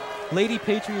from the Lady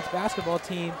Patriots basketball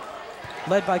team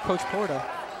led by Coach Porta.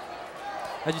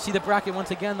 As you see the bracket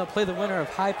once again, they'll play the winner of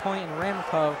High Point and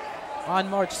Ramapo on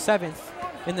March 7th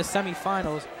in the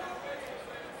semifinals.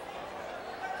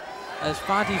 As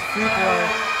Fonte's free throw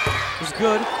is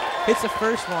good, hits the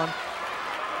first one.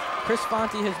 Chris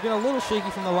Fonte has been a little shaky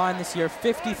from the line this year,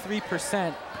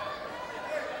 53%.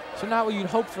 So not what you'd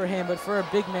hope for him, but for a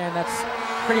big man, that's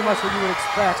pretty much what you would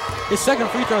expect. His second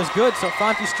free throw is good, so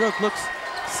Fonte's stroke looks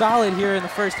solid here in the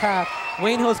first half.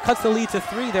 Wayne Hills cuts the lead to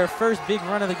 3, their first big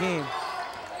run of the game.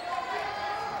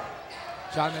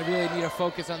 John, they really need to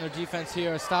focus on their defense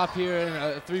here. A stop here and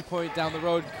a 3-point down the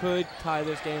road could tie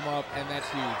this game up, and that's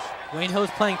huge. Wayne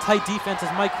Hills playing tight defense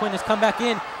as Mike Quinn has come back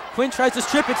in. Quinn tries to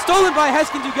strip it, stolen by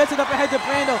Heskins, who gets it up ahead to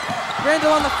Brandel.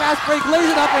 Brandel on the fast break, lays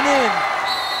it up and in.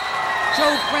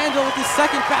 Joe Brandel with his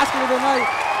second basket of the night.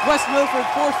 West Milford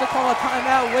forced to call a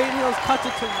timeout. Wayne Hills cuts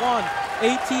it to 1,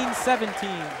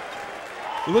 18-17.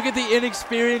 Look at the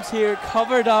inexperience here,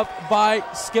 covered up by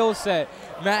skill set.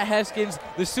 Matt Heskins,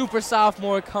 the super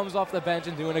sophomore, comes off the bench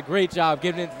and doing a great job,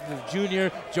 giving it to the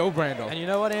junior, Joe Brandel. And you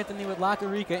know what, Anthony, with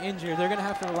Lacarica injured, they're going to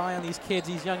have to rely on these kids,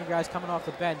 these younger guys coming off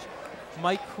the bench.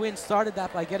 Mike Quinn started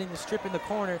that by getting the strip in the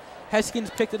corner.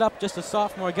 Heskins picked it up, just a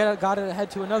sophomore, got it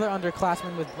ahead to another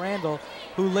underclassman with Brandel,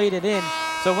 who laid it in.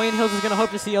 So Wayne Hills is going to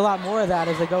hope to see a lot more of that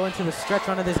as they go into the stretch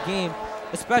run of this game,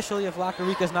 especially if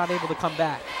Lacarica is not able to come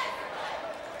back.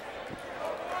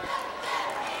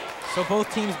 So both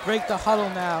teams break the huddle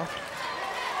now.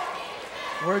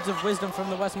 Words of wisdom from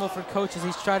the West Milford coach as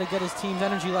he's trying to get his team's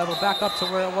energy level back up to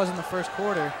where it was in the first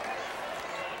quarter.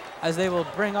 As they will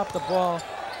bring up the ball.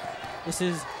 This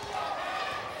is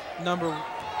number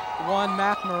 1,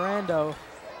 Mac Mirando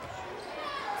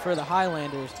for the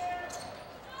Highlanders.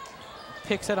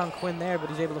 Picks it on Quinn there, but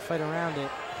he's able to fight around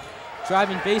it.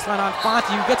 Driving baseline on Fonte,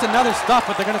 who gets another stuff,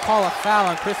 but they're going to call a foul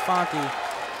on Chris Fonte.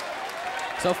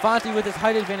 So Fonte with his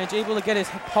height advantage, able to get his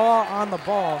paw on the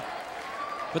ball,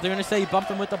 but they're going to say he bumped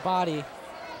him with the body.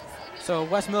 So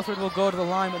West Milford will go to the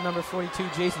line with number 42,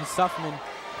 Jason Suffman,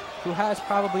 who has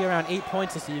probably around 8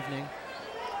 points this evening.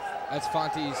 That's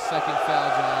Fonte's second foul,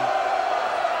 John.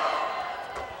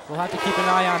 We'll have to keep an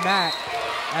eye on that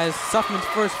as Suffman's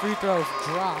first free throw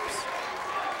drops.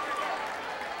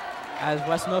 As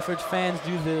West Milford fans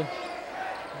do the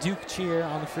Duke cheer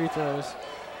on the free throws.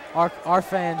 Our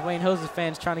fans, Wayne Hills'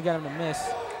 fans, trying to get him to miss.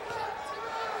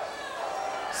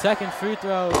 Second free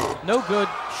throw, no good.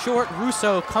 Short,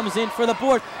 Russo comes in for the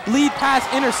board. Lead pass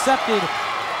intercepted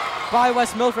by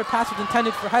West Milford. Pass was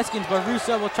intended for Heskins, but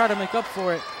Russo will try to make up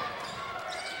for it.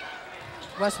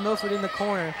 West Milford in the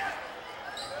corner.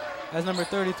 As number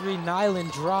 33,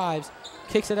 Nyland drives,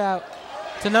 kicks it out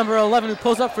to number 11, who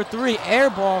pulls up for 3. Air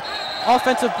ball.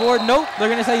 Offensive board, nope. They're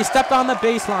going to say he stepped on the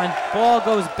baseline. Ball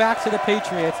goes back to the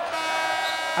Patriots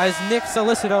as Nick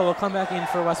Solicito will come back in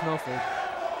for West Milford.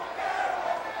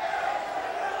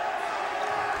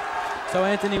 So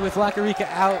Anthony, with Lacarica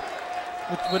out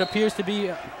with what appears to be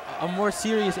a more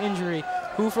serious injury.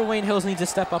 Who for Wayne Hills needs to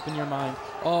step up in your mind?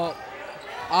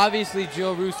 Obviously,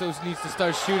 Joe Russo needs to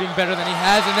start shooting better than he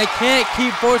has, and they can't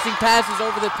keep forcing passes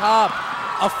over the top.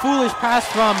 A foolish pass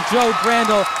from Joe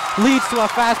Brandel leads to a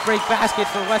fast break basket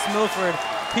for West Milford.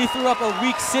 He threw up a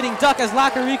weak sitting duck as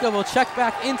Lacarica will check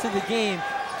back into the game.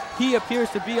 He appears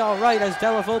to be all right as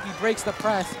Della Volpe breaks the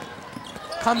press.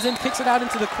 Comes in, kicks it out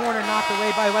into the corner, knocked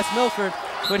away by West Milford.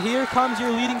 But here comes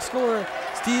your leading scorer,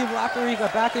 Steve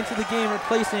Lacarica, back into the game,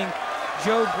 replacing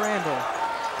Joe Brandel.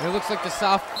 And it looks like the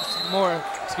sophomore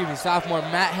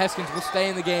Matt Heskins will stay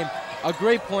in the game. A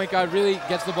great point guard, really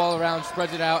gets the ball around,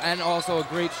 spreads it out, and also a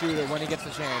great shooter when he gets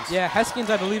the chance. Yeah, Heskins,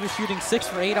 I believe, is shooting 6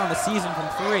 for 8 on the season from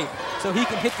 3. So he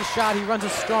can hit the shot. He runs a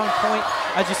strong point,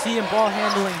 as you see him ball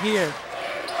handling here.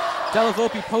 Della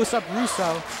Volpe posts up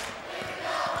Russo.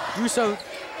 Russo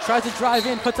tries to drive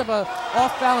in, puts up a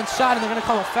off-balance shot, and they're going to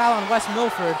call a foul on West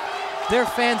Milford. Their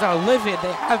fans are livid.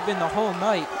 They have been the whole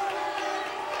night.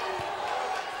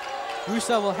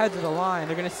 Russo will head to the line.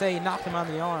 They're going to say he knocked him on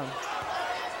the arm.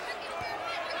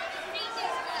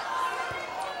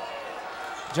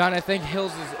 John, I think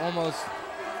Hills is almost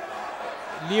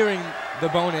nearing the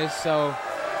bonus, so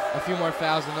a few more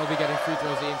fouls and they'll be getting free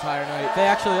throws the entire night. They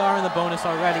actually are in the bonus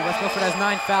already. West Milford has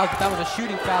 9 fouls, but that was a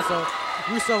shooting foul, so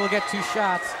Russo will get 2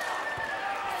 shots.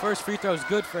 First free throw is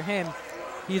good for him.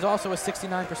 He's also a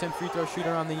 69% free throw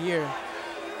shooter on the year.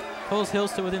 Pulls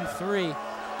Hills to within 3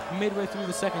 midway through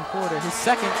the second quarter. His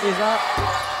second is up.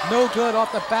 No good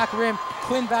off the back rim.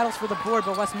 Quinn battles for the board,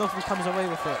 but West Milford comes away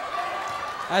with it.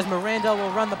 As Mirandel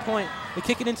will run the point. They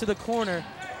kick it into the corner.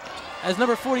 As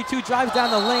number 42 drives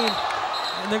down the lane,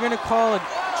 and they're going to call a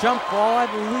jump ball, I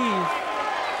believe.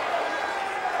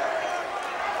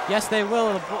 Yes, they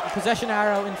will. A possession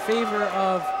arrow in favor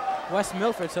of West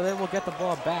Milford, so they will get the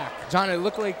ball back. John, it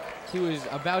looked like he was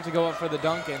about to go up for the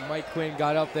dunk, and Mike Quinn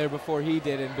got up there before he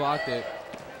did and blocked it.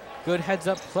 Good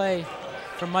heads-up play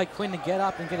from Mike Quinn to get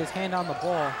up and get his hand on the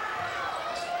ball.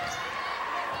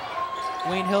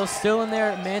 Wayne Hill still in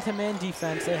their man-to-man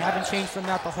defense. They haven't changed from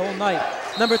that the whole night.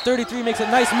 Number 33 makes a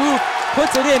nice move,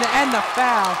 puts it in, and the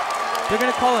foul. They're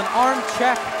going to call an arm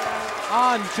check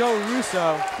on Joe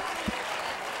Russo.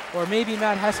 Or maybe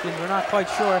Matt Heskins, we're not quite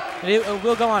sure. It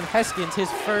will go on Heskins, his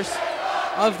first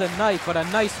of the night, but a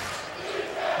nice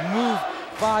move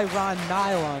by Ron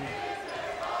Nylund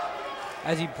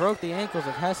as he broke the ankles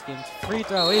of Heskins. Free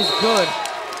throw is good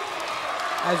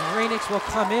as Rainix will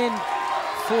come in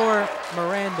for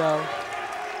Mirando.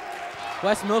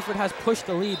 West Milford has pushed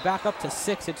the lead back up to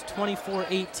 6. It's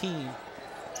 24-18.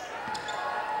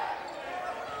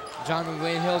 John, with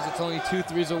Wayne Hills, it's only 2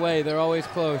 threes away. They're always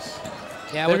close.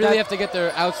 Yeah, they really have to get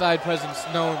their outside presence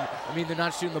known. I mean, they're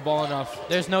not shooting the ball enough.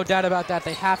 There's no doubt about that.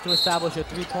 They have to establish a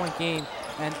 3-point game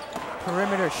and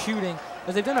perimeter shooting.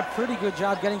 As they've done a pretty good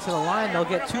job getting to the line, they'll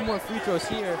get 2 more free throws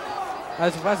here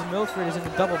as West Milford is in the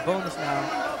double bonus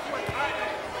now.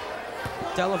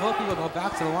 Della Volpe will go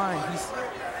back to the line. He's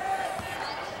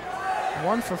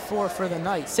 1 for 4 for the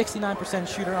night, 69%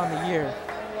 shooter on the year.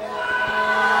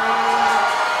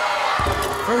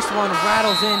 First one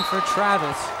rattles in for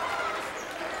Travis.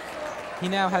 He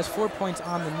now has 4 points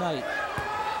on the night.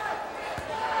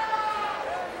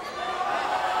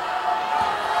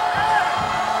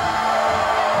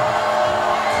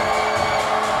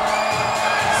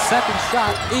 Second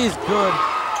shot is good.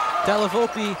 Della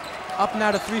Volpe up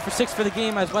now to 3 for 6 for the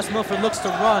game as West Milford looks to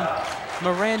run.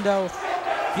 Mirando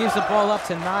gives the ball up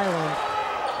to Nyland.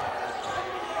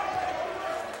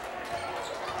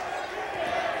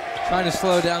 Trying to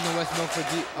slow down the West Milford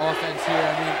offense here.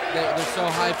 I mean, they're so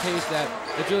high-paced that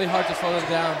it's really hard to slow them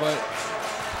down, but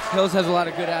Hills has a lot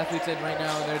of good athletes in right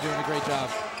now, and they're doing a great job.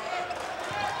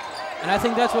 And I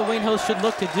think that's what Wayne Hills should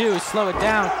look to do, is slow it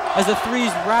down as the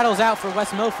threes rattles out for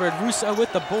West Milford. Russo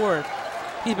with the board.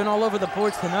 He's been all over the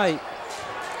boards tonight.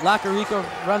 Lacarica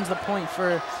runs the point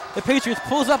for the Patriots,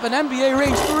 pulls up an NBA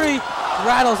range 3,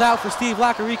 rattles out for Steve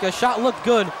Lacarica. Shot looked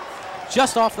good,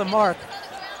 just off the mark.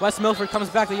 West Milford comes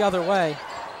back the other way.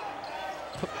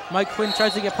 Mike Quinn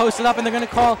tries to get posted up, and they're going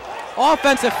to call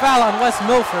offensive foul on West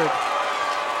Milford.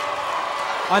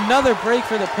 Another break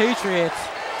for the Patriots,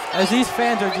 as these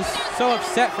fans are just so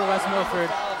upset for West Milford.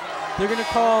 They're going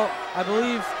to call, I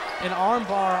believe, an arm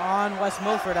bar on West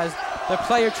Milford as the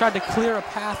player tried to clear a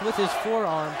path with his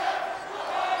forearm.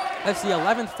 That's the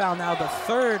 11th foul now, the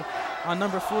 3rd on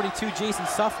number 42, Jason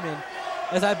Suffman,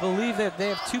 as I believe that they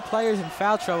have 2 players in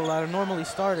foul trouble that are normally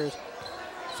starters.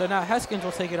 So now Heskins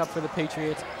will take it up for the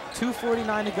Patriots.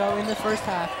 2:49 to go in the first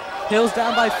half. Hills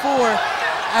down by 4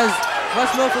 as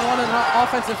West Milford wanted an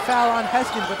offensive foul on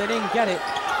Heskins, but they didn't get it.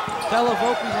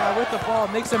 Delavolpe now with the ball,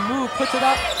 makes a move, puts it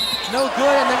up, no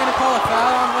good, and they're going to call a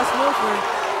foul on West Milford.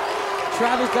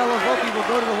 Travis Delavolpe will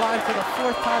go to the line for the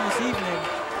 4th time this evening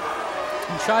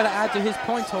and try to add to his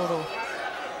point total.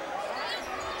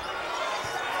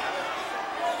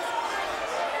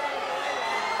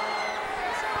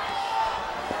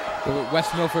 The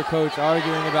West Milford coach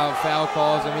arguing about foul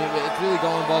calls. I mean, it's really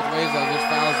going both ways though. There's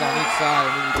fouls on each side.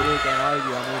 I mean, you really can't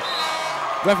argue. I mean,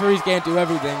 referees can't do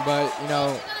everything, but, you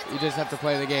know, you just have to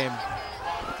play the game.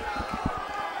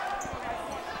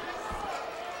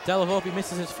 Delavolpe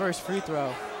misses his first free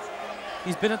throw.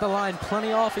 He's been at the line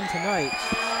plenty often tonight.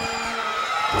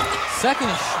 Second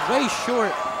is way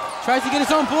short. Tries to get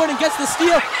his own board and gets the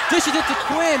steal. Dishes it to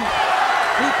Quinn.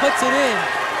 He puts it in.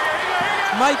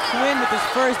 Mike Quinn with his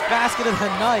first basket of the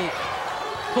night.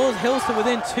 Pulls Hills to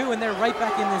within 2, and they're right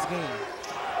back in this game.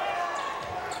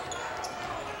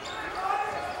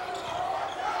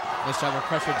 Nice job of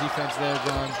pressure defense there,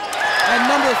 John. And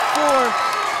number 4,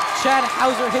 Chad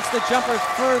Hauser hits the jumper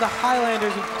for the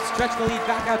Highlanders, who stretch the lead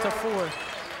back out to 4.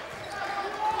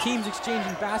 Teams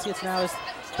exchanging baskets now as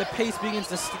the pace begins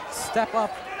to step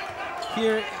up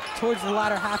here towards the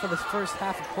latter half of the first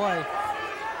half of play.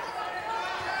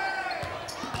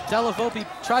 Delavolpe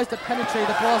tries to penetrate,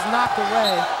 the ball's knocked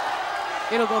away.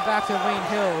 It'll go back to Wayne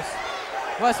Hills.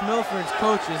 West Milford's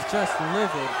coach is just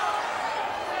livid.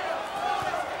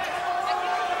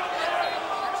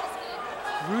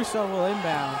 Russo will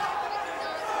inbound.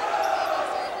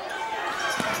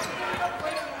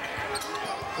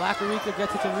 Blackarica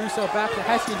gets it to Russo, back to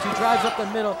Heskins, who drives up the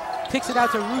middle, kicks it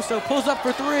out to Russo, pulls up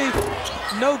for 3,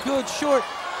 no good, short.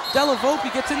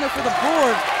 Delavolpe gets in there for the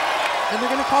board, and they're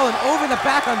going to call an over the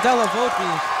back on Delavolpe.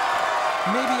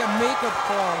 Maybe a makeup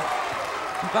call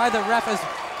by the ref as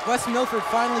West Milford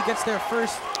finally gets their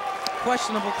first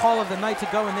questionable call of the night to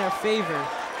go in their favor.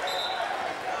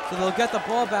 So they'll get the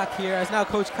ball back here as now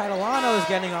Coach Catalano is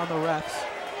getting on the refs.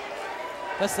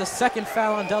 That's the second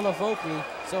foul on Delavolpe,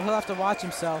 so he'll have to watch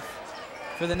himself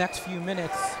for the next few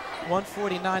minutes.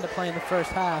 1:49 to play in the first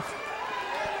half.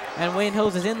 And Wayne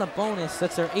Hills is in the bonus.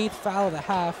 That's their 8th foul of the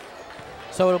half.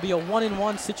 So it'll be a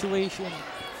 1-and-1 situation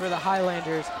for the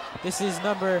Highlanders. This is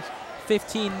number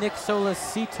 15, Nick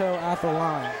Solicito at the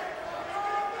line.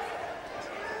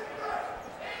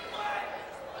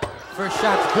 First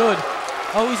shot's good.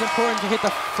 Always important to hit the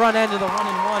front end of the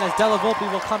 1-and-1 as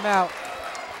Delavolpe will come out,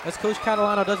 as Coach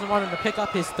Catalano doesn't want him to pick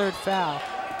up his 3rd foul.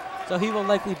 So he will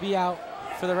likely be out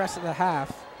for the rest of the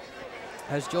half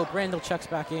as Joe Brandel checks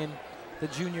back in, the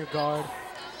junior guard.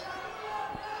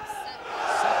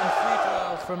 Second free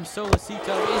throw from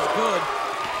Solicito is good.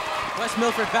 West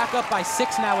Milford back up by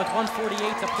 6 now with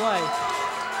 1:48 to play.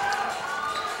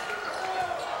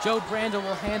 Joe Brandel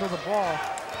will handle the ball.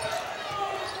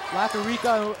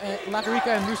 Lacarica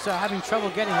and Russo having trouble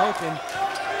getting open.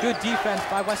 Good defense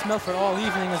by West Milford all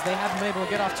evening as they haven't been able to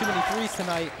get off too many threes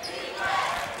tonight.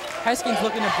 Heskins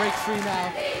looking to break free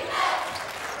now.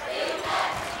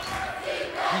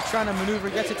 He's trying to maneuver,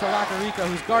 gets it to Lacarica,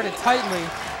 who's guarded tightly.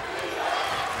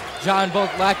 John, both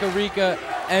Lacarica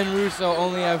and Russo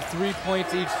only have 3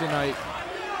 points each tonight.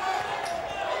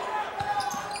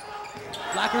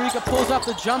 Lacarica pulls up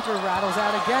the jumper, rattles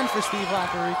out again for Steve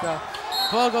Lacarica.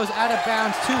 Ball goes out of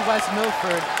bounds to West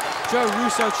Milford. Joe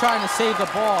Russo trying to save the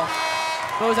ball.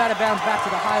 Goes out of bounds back to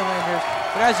the Highlanders.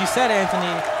 But as you said,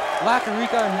 Anthony,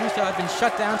 Lacarica and Russo have been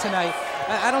shut down tonight.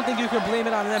 I don't think you can blame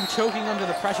it on them choking under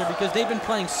the pressure because they've been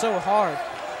playing so hard.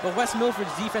 But West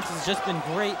Milford's defense has just been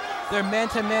great. Their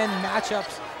man-to-man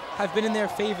matchups have been in their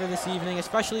favor this evening,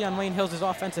 especially on Wayne Hills'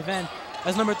 offensive end.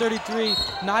 As number 33,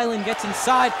 Nyland gets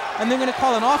inside, and they're going to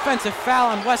call an offensive foul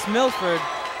on West Milford.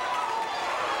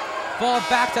 Ball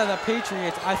back to the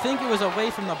Patriots. I think it was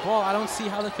away from the ball. I don't see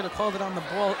how they could have called it on the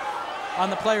ball, on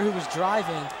the player who was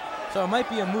driving. So it might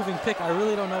be a moving pick. I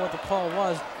really don't know what the call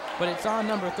was, but it's on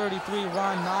number 33,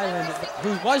 Ron Nyland,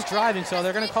 who was driving, so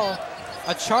they're going to call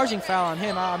a charging foul on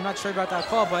him. I'm not sure about that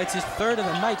call, but it's his 3rd of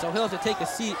the night, so he'll have to take a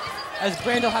seat as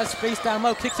Brandel has space down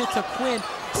low, kicks it to Quinn,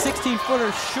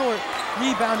 16-footer short,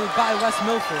 rebounded by West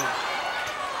Milford.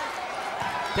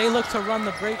 They look to run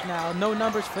the break now. No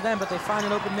numbers for them, but they find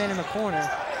an open man in the corner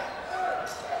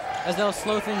as they'll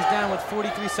slow things down with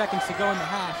 43 seconds to go in the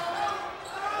half.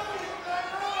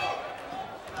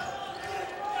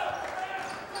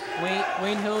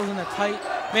 Wayne Hills in a tight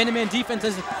man-to-man defense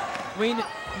as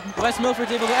West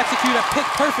Milford's able to execute a pick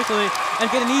perfectly and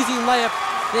get an easy layup.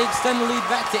 They extend the lead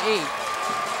back to 8.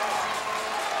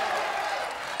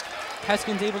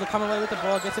 Heskins able to come away with the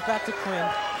ball, gets it back to Quinn.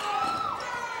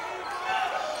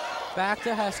 Back to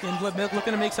Heskins,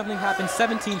 looking to make something happen.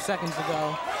 17 seconds to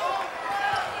go.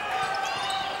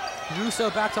 Russo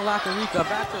back to Lacarica,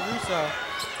 back to Russo.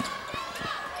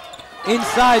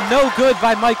 Inside, no good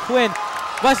by Mike Quinn.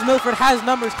 West Milford has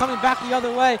numbers coming back the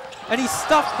other way, and he's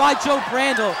stuffed by Joe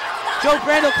Brandel. Joe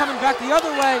Brandel coming back the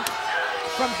other way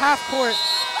from half court.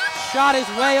 Shot his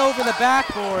way over the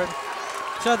backboard.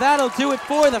 So that'll do it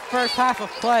for the first half of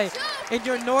play. In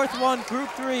your North 1 Group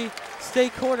 3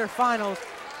 state quarterfinals,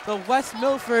 the West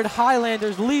Milford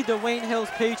Highlanders lead the Wayne Hills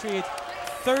Patriots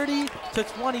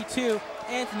 30-22.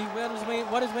 Anthony,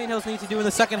 what does Wayne Hills need to do in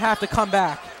the second half to come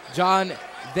back? John,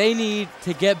 they need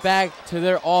to get back to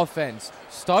their offense.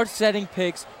 Start setting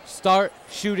picks, start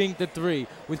shooting the three.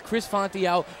 With Chris Fonte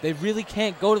out, they really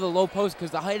can't go to the low post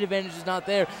because the height advantage is not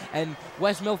there. And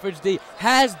West Milford's D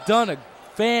has done a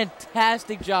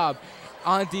fantastic job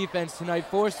on defense tonight,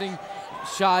 forcing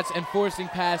shots and forcing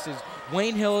passes.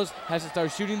 Wayne Hills has to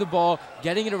start shooting the ball,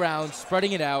 getting it around,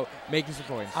 spreading it out, making some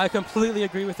points. I completely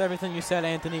agree with everything you said,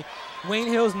 Anthony. Wayne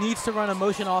Hills needs to run a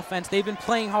motion offense. They've been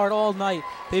playing hard all night.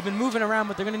 They've been moving around,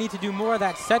 but they're going to need to do more of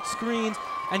that, set screens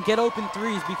and get open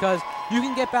threes, because you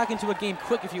can get back into a game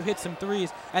quick if you hit some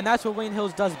threes, and that's what Wayne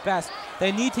Hills does best.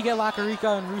 They need to get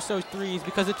Lacarica and Russo's threes,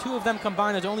 because the two of them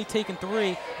combined has only taken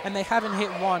 3, and they haven't hit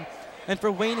 1. And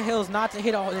for Wayne Hills not to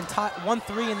hit 1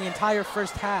 3 in the entire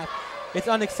first half, it's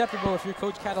unacceptable if you're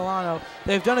Coach Catalano.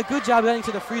 They've done a good job getting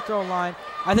to the free throw line.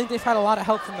 I think they've had a lot of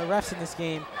help from the refs in this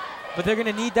game, but they're going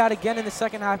to need that again in the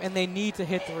second half, and they need to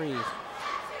hit threes.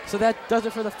 So that does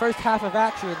it for the first half of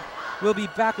action. We'll be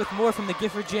back with more from the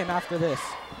Gifford Gym after this.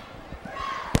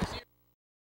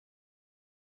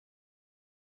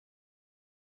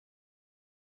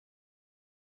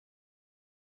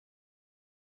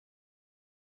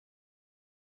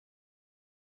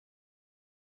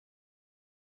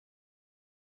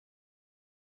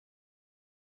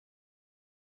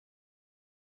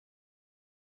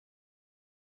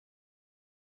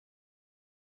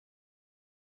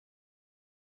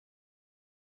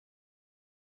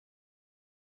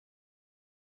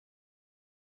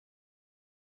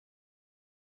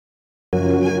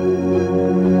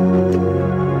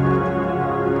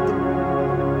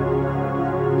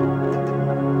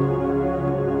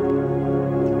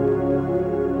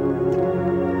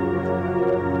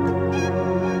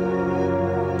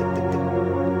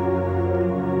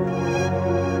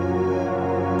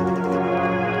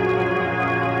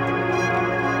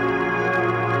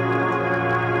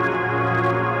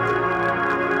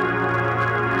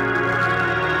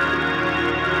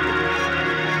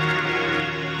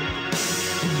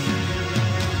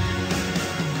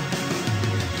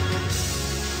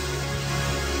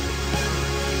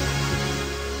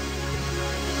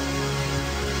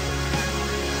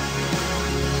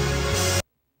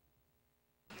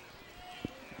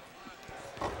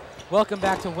 Welcome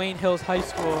back to Wayne Hills High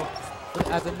School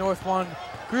as a North 1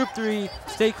 Group 3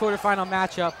 state quarterfinal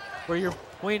matchup where your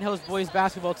Wayne Hills boys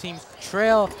basketball teams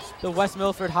trail the West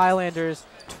Milford Highlanders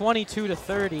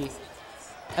 22-30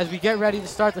 as we get ready to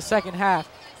start the second half.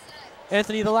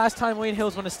 Anthony, the last time Wayne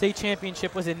Hills won a state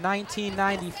championship was in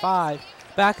 1995.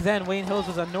 Back then, Wayne Hills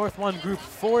was a North 1 Group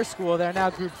 4 school. They're now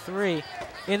Group 3.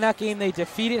 In that game, they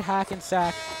defeated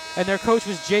Hackensack, and their coach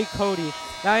was Jay Cody.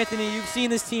 Now, Anthony, you've seen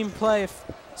this team play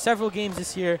several games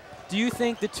this year. Do you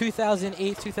think the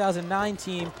 2008-2009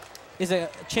 team is a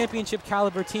championship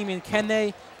caliber team, and can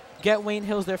they get Wayne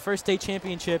Hills their first state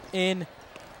championship in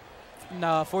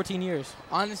 14 years?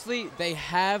 Honestly, they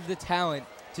have the talent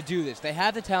to do this. They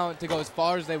have the talent to go as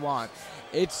far as they want.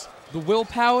 It's the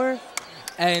willpower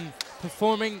and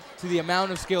performing to the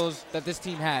amount of skills that this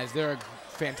team has. They're a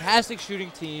fantastic shooting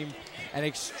team, an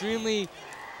extremely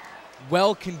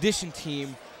well-conditioned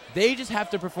team. They just have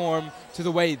to perform to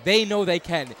the way they know they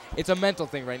can. It's a mental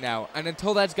thing right now, and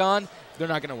until that's gone, they're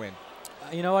not going to win.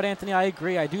 You know what, Anthony? I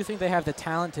agree. I do think they have the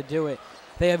talent to do it.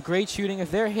 They have great shooting. If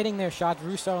they're hitting their shots,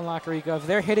 Russo and Lacarica, if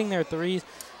they're hitting their threes,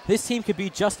 this team could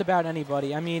beat just about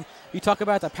anybody. I mean, you talk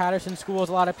about the Patterson schools.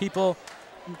 A lot of people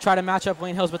try to match up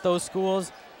Wayne Hills with those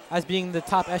schools as being the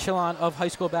top echelon of high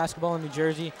school basketball in New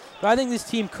Jersey. But I think this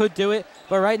team could do it.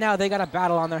 But right now, they got a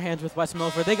battle on their hands with West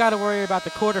Milford. They got to worry about the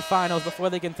quarterfinals before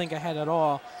they can think ahead at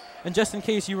all. And just in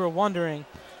case you were wondering,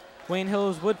 Wayne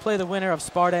Hills would play the winner of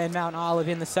Sparta and Mount Olive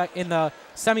in the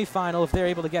semifinal if they're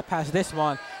able to get past this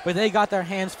one. But they got their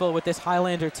hands full with this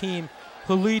Highlander team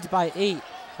who leads by 8.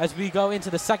 As we go into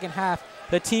the second half,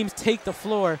 the teams take the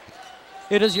floor.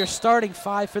 It is your starting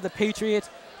 5 for the Patriots.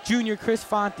 Junior Chris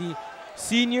Fonte.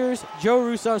 Seniors, Joe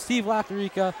Russo, Steve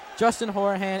Lacarica, Justin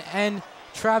Horahan, and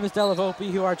Travis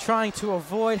Delavopi, who are trying to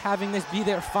avoid having this be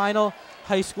their final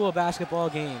high school basketball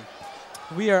game.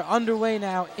 We are underway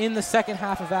now in the second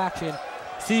half of action.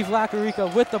 Steve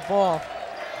Lacarica with the ball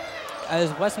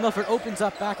as West Milford opens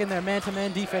up back in their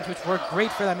man-to-man defense, which worked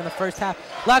great for them in the first half.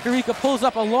 Lacarica pulls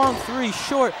up a long three,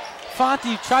 short.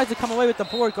 Fonte tries to come away with the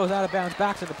board, goes out of bounds,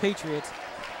 back to the Patriots.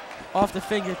 Off the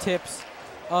fingertips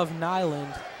of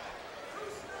Nyland.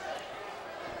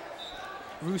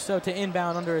 Russo to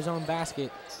inbound under his own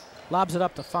basket. Lobs it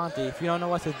up to Fonte. If you don't know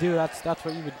what to do, that's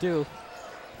what you would do.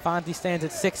 Fonte stands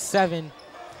at 6'7".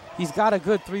 He's got a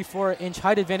good 3-4 inch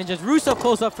height advantage as Russo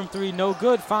pulls up from three. No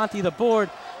good. Fonte the board.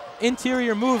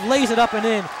 Interior move, lays it up and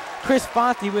in. Chris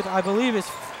Fonte with, I believe, his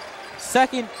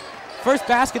first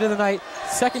basket of the night.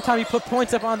 Second time he put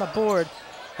points up on the board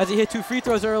as he hit 2 free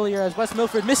throws earlier as West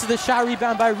Milford misses the shot,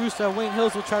 rebound by Russo. Wayne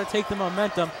Hills will try to take the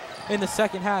momentum in the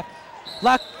second half.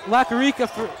 Lacarica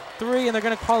for three, and they're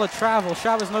going to call a travel.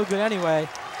 Shot was no good anyway,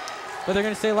 but they're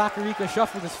going to say Lacarica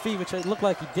shuffled his feet, which it looked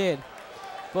like he did.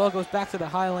 Ball goes back to the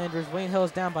Highlanders. Wayne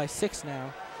Hills down by 6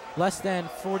 now. Less than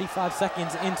 45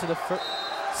 seconds into the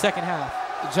second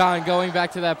half. John, going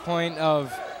back to that point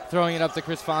of throwing it up to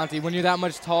Chris Fonte, when you're that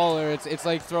much taller, it's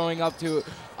like throwing up to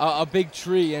a big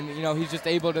tree, and he's just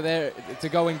able to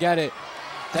go and get it.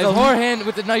 And Horahan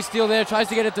with the nice steal there, tries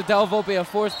to get it to Del Volpe, a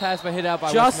forced pass but hit out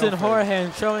by Justin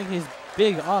Horahan showing his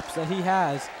big ups that he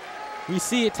has. We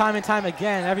see it time and time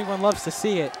again. Everyone loves to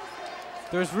see it.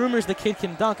 There's rumors the kid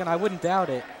can dunk, and I wouldn't doubt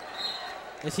it,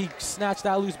 as he snatched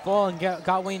that loose ball and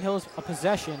got Wayne Hills a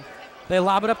possession. They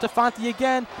lob it up to Fonte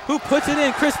again, who puts it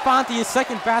in. Chris Fonte, his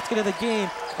second basket of the game,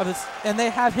 and they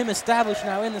have him established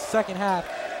now in the second half.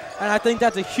 And I think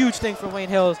that's a huge thing for Wayne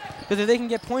Hills, because if they can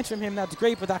get points from him, that's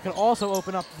great, but that can also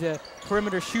open up the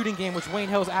perimeter shooting game, which Wayne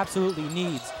Hills absolutely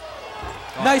needs.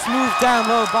 Nice move down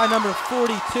low by number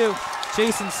 42,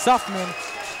 Jason Suffman.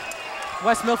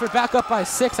 West Milford back up by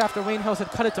 6 after Wayne Hills had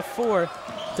cut it to 4.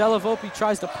 Della Volpe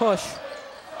tries to push.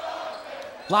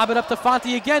 Lob it up to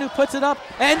Fonte again, who puts it up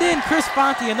and in. Chris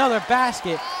Fonte, another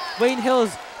basket. Wayne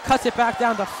Hills cuts it back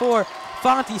down to 4.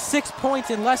 Fonte 6 points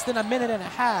in less than a minute and a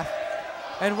half.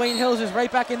 And Wayne Hills is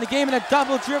right back in the game, and a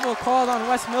double dribble called on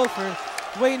West Milford.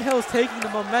 Wayne Hills taking the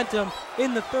momentum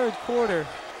in the third quarter.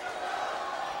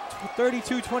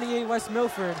 32-28 West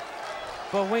Milford.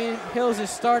 But Wayne Hills'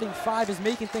 starting 5 is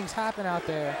making things happen out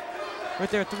there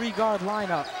with their 3-guard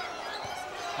lineup,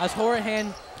 as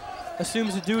Horahan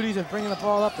assumes the duties of bringing the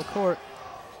ball up the court.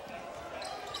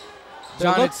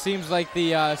 John, it seems like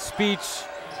the speech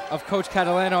of Coach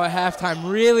Catalano at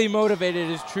halftime really motivated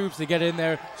his troops to get in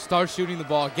there, start shooting the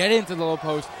ball, get into the low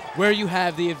post where you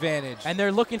have the advantage. And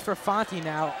they're looking for Fonte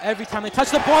now. Every time they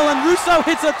touch the ball, and Russo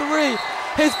hits a 3.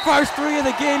 His first 3 of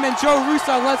the game, and Joe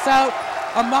Russo lets out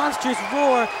a monstrous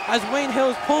roar as Wayne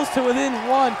Hills pulls to within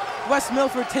 1. West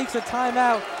Milford takes a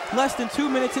timeout. Less than 2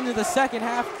 minutes into the second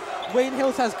half, Wayne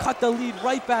Hills has cut the lead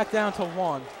right back down to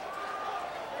 1.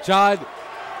 John,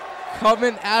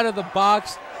 coming out of the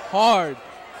box hard.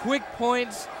 Quick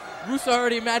points. Russo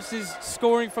already matched his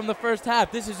scoring from the first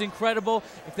half. This is incredible.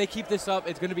 If they keep this up,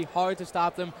 it's going to be hard to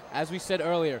stop them. As we said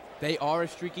earlier, they are a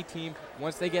streaky team.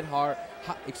 Once they get hot,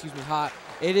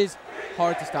 it is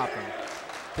hard to stop them.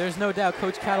 There's no doubt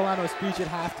Coach Catalano's speech at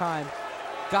halftime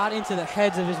got into the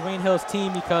heads of his Wayne Hills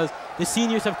team, because the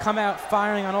seniors have come out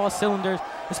firing on all cylinders,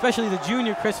 especially the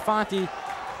junior Chris Fonte,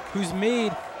 who's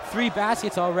made 3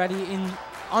 baskets already in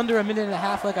under a minute and a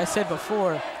half, like I said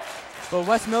before. But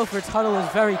West Milford's huddle is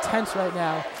very tense right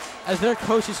now, as their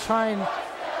coach is trying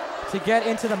to get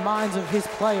into the minds of his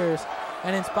players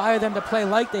and inspire them to play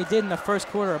like they did in the first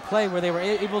quarter of play, where they were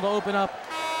able to open up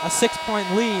a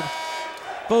 6-point lead.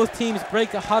 Both teams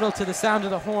break the huddle to the sound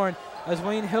of the horn, as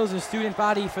Wayne Hills' student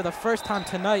body for the first time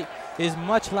tonight is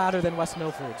much louder than West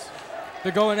Milford's.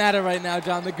 They're going at it right now,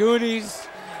 John. The Goonies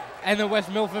and the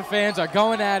West Milford fans are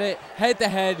going at it head to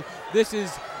head. This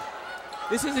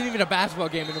isn't even a basketball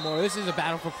game anymore. This is a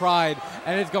battle for pride,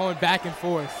 and it's going back and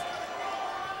forth.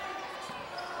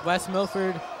 West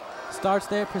Milford starts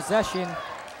their possession,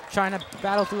 trying to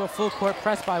battle through a full court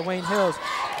press by Wayne Hills.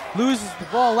 Loses the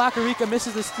ball. Lacarica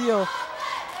misses the steal.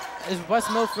 Is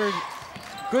West Milford,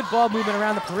 good ball movement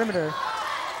around the perimeter,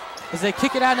 as they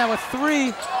kick it out now with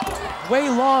 3. Way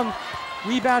long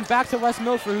rebound back to West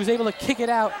Milford, who's able to kick it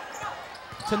out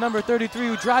to number 33,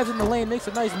 who drives in the lane, makes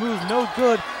a nice move. No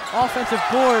good. Offensive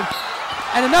board.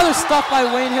 And another stuff by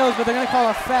Wayne Hills, but they're going to call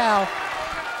a foul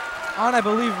on, I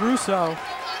believe, Russo.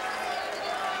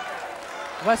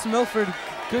 West Milford,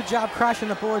 good job crashing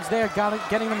the boards there,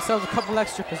 getting themselves a couple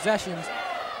extra possessions,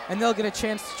 and they'll get a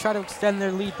chance to try to extend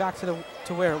their lead back to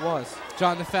where it was.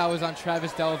 John, the foul was on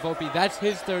Travis Della Volpe. That's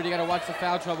his 3rd. You got to watch the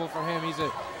foul trouble for him. He's a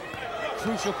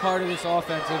crucial part of this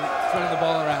offense and throwing the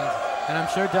ball around. And I'm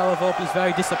sure Della Volpe's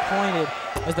very disappointed,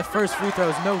 as the first free throw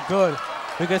is no good.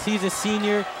 because he's a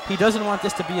senior. He doesn't want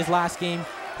this to be his last game.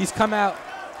 He's come out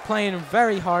playing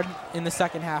very hard in the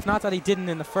second half. Not that he didn't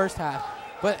in the first half,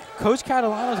 but Coach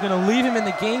Catalano is going to leave him in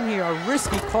the game here. A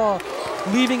risky call,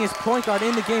 leaving his point guard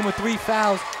in the game with 3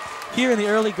 fouls here in the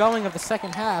early going of the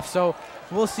second half. So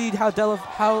we'll see how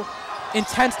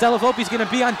intense Delavolpe is going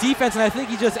to be on defense, and I think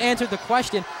he just answered the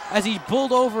question as he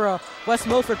bulled over a West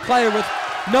Milford player with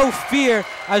no fear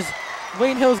as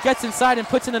Wayne Hills gets inside and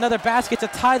puts in another basket to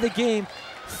tie the game.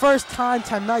 First time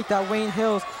tonight that Wayne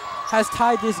Hills has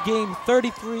tied this game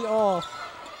 33-all.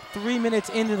 3 minutes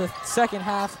into the second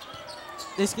half,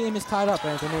 this game is tied up,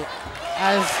 Anthony.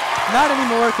 As not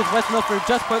anymore, because West Milford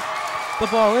just put the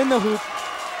ball in the hoop.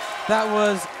 That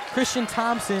was Christian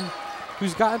Thompson,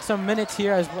 who's gotten some minutes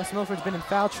here as West Milford's been in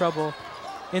foul trouble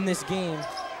in this game.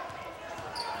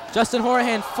 Justin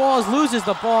Horahan falls, loses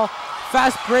the ball.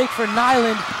 Fast break for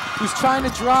Nyland, who's trying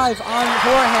to drive on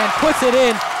Horahan, puts it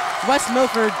in. West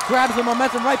Milford grabs the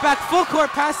momentum right back. Full court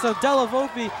pass to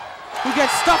Delavolpe, who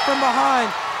gets stuck from behind.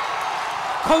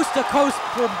 Coast to coast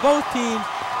for both teams.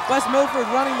 West Milford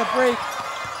running the break.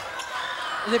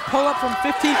 They pull up from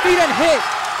 15 feet and hit.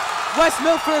 West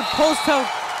Milford pulls to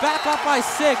back up by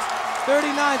 6.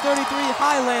 39-33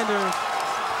 Highlanders.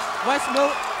 West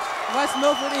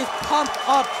Milford is pumped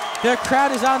up. Their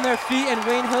crowd is on their feet, and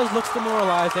Wayne Hills looks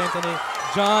demoralized, Anthony.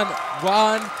 John,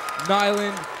 Ron,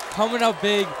 Nyland coming up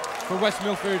big for West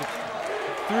Milford.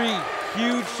 3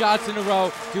 huge shots in a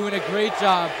row, doing a great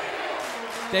job.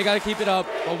 They got to keep it up,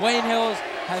 but Wayne Hills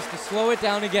has to slow it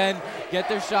down again, get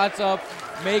their shots up,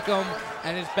 make them,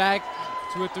 and it's back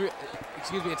to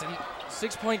it's a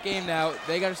 6-point game now.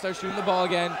 They got to start shooting the ball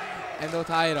again, and they'll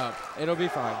tie it up. It'll be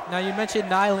fine. Now you mentioned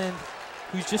Nyland,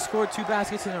 who's just scored 2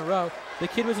 baskets in a row. The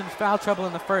kid was in foul trouble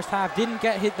in the first half, didn't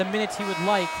get hit the minutes he would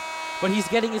like, but he's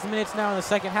getting his minutes now in the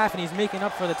second half, and he's making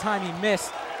up for the time he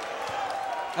missed.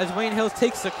 As Wayne Hills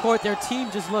takes the court, their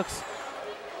team just looks,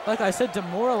 like I said,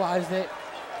 demoralized. They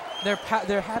had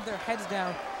their heads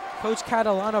down. Coach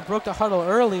Catalano broke the huddle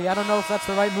early. I don't know if that's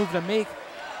the right move to make,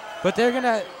 but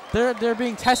they're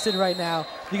being tested right now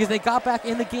because they got back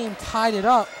in the game, tied it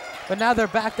up, but now they're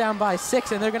back down by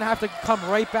 6, and they're going to have to come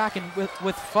right back and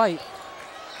with fight.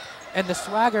 And the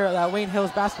swagger that Wayne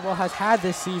Hills basketball has had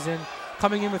this season,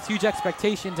 coming in with huge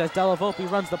expectations as Delavolpe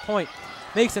runs the point,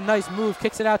 makes a nice move,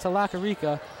 kicks it out to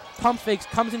Lacarica, pump fakes,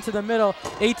 comes into the middle,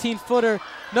 18-footer,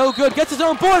 no good, gets his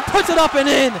own board, puts it up and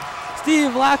in.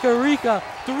 Steve Lacarica,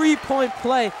 3-point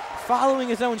play, following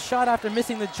his own shot after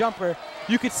missing the jumper.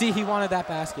 You could see he wanted that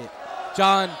basket.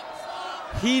 John,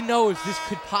 he knows this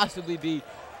could possibly be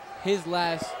his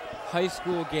last high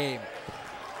school game.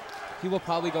 He will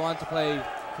probably go on to play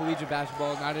collegiate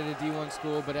basketball, not at a D1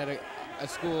 school, but at a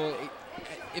school.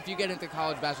 If you get into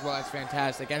college basketball, that's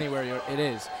fantastic. Anywhere it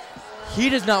is. He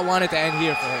does not want it to end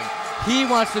here for him. He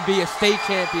wants to be a state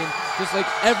champion, just like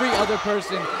every other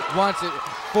person wants it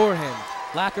for him.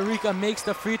 Lacarica makes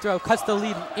the free throw, cuts the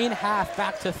lead in half,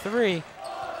 back to 3.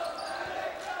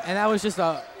 And that was just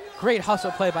a great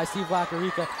hustle play by Steve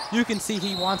Lacarica. You can see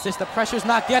he wants this. The pressure's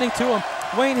not getting to him.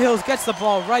 Wayne Hills gets the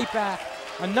ball right back.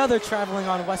 Another traveling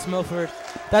on West Milford.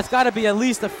 That's got to be at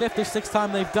least the 5th or 6th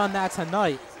time they've done that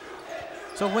tonight.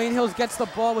 So Wayne Hills gets the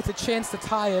ball with a chance to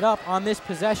tie it up on this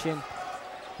possession.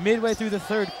 Midway through the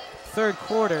third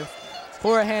quarter,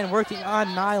 Horahan working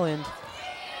on Nyland.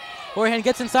 Horahan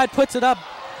gets inside, puts it up.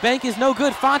 Bank is no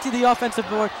good. Fonte, the offensive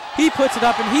board. He puts it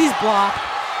up, and he's blocked.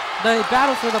 They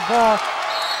battle for the ball,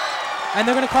 and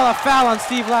they're going to call a foul on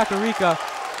Steve Lacarica,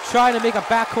 trying to make a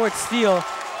backcourt steal.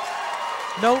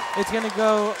 Nope, it's going to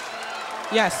go,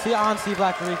 yes, on Steve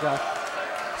Lacarica.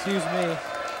 Excuse me.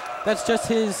 That's just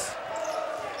his.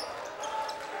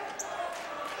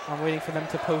 I'm waiting for them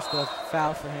to post a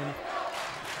foul for him.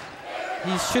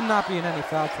 He should not be in any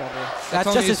foul trouble.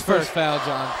 That's just his first foul,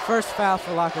 John. First foul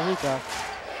for Lacarica.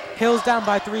 Hills down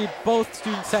by 3, both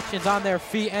student sections on their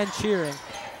feet and cheering.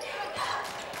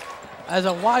 As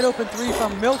a wide open 3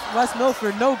 from West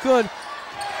Milford, no good.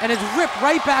 And it's ripped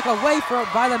right back away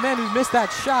by the man who missed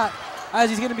that shot as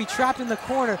he's going to be trapped in the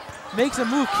corner. Makes a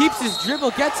move, keeps his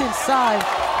dribble, gets inside.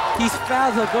 He's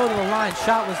fouled, he'll go to the line.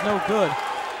 Shot was no good.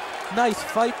 Nice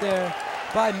fight there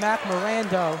by Mac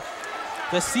Mirando,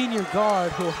 the senior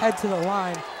guard who will head to the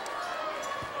line.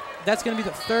 That's going to be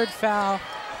the 3rd foul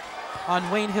on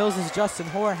Wayne Hills' Justin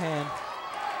Horahan.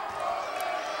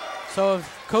 So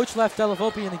if Coach left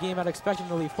Delavolpe in the game, I'd expect him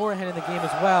to leave Horahan in the game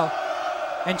as well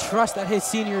and trust that his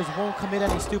seniors won't commit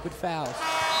any stupid fouls.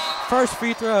 First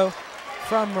free throw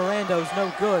from Mirando is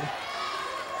no good,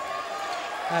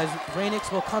 as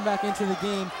Rainix will come back into the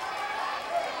game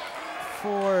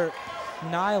for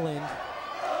Nyland.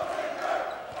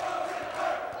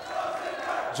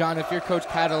 John, if you're Coach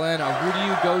Catalana, who do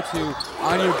you go to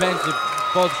on your bench if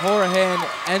both Horahan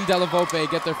and Della Volpe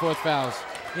get their 4th fouls?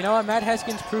 You know what? Matt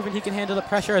Heskin's proven he can handle the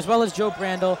pressure, as well as Joe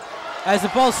Brandel. As the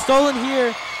ball's stolen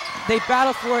here, they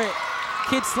battle for it.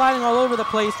 Kids sliding all over the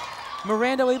place.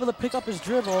 Miranda able to pick up his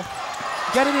dribble.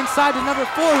 Get it inside to number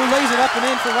 4, who lays it up and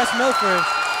in for West Milford.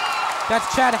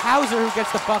 That's Chad Hauser who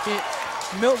gets the bucket.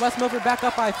 West Milford back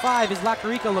up by 5 as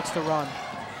Lacarica looks to run.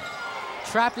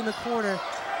 Trapped in the corner.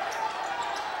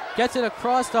 Gets it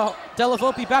across to Della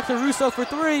Volpe, back to Russo for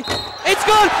 3. It's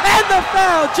good, and the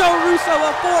foul! Joe Russo,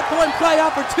 a 4-point play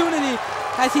opportunity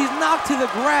as he's knocked to the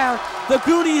ground. The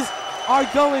Goonies are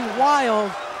going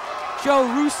wild. Joe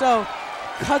Russo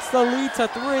cuts the lead to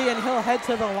 3, and he'll head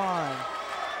to the line.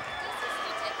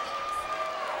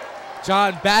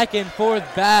 John, back and forth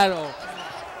battle.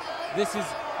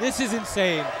 This is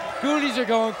insane. Goonies are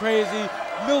going crazy.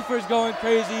 Milford's going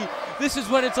crazy. This is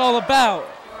what it's all about.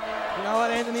 You know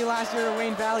what, Anthony? Last year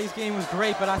Wayne Valley's game was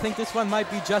great, but I think this one might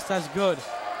be just as good.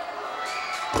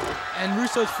 And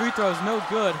Russo's free throw is no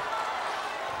good.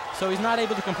 So he's not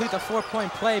able to complete the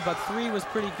 4-point play, but 3 was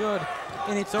pretty good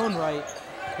in its own right.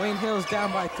 Wayne Hills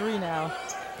down by 3 now.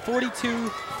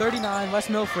 42-39 West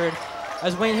Milford,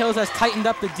 as Wayne Hills has tightened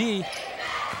up the D.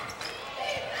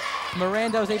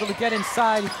 Miranda was able to get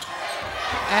inside,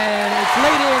 and it's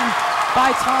laid in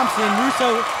by Thompson.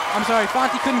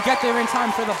 Fonte couldn't get there in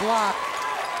time for the block.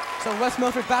 So West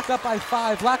Milford back up by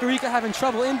 5. Lacarica, having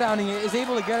trouble inbounding it, is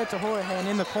able to get it to Horahan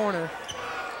in the corner.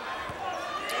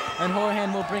 And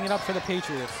Horahan will bring it up for the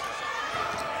Patriots.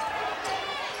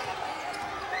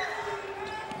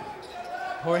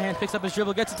 Horahan picks up his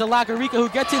dribble, gets it to Lacarica, who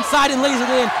gets inside and lays it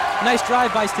in. Nice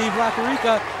drive by Steve.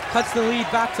 Lacarica cuts the lead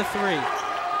back to 3.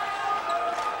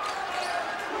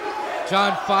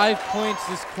 John, 5 points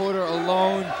this quarter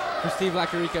alone for Steve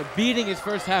Lacarica, beating his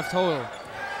first half total.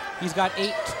 He's got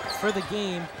 8 for the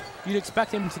game. You'd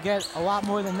expect him to get a lot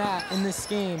more than that in this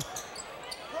game.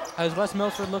 As West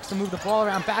Milford looks to move the ball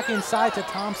around, back inside to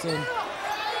Thompson.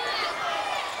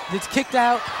 It's kicked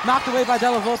out, knocked away by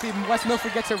Della Volpe, and West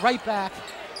Milford gets it right back.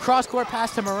 Cross-court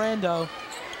pass to Miranda,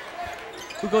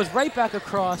 who goes right back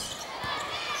across.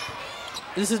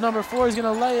 This is number 4, he's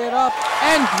gonna lay it up,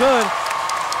 and good.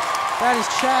 That is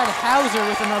Chad Hauser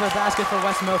with another basket for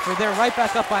West Milford. They're right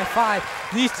back up by 5.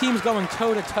 These teams going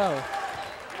toe-to-toe.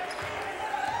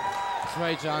 That's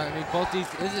right, John. I mean, both these,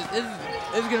 this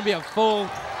is going to be a full-round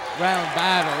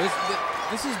battle.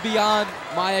 This is beyond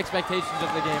my expectations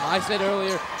of the game. I said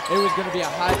earlier it was going to be a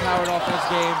high-powered offense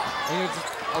game, and it's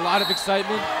a lot of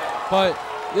excitement, but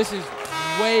this is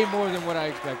way more than what I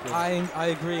expected. I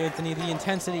agree, Anthony. The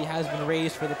intensity has been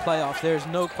raised for the playoffs. There's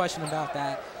no question about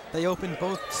that. They opened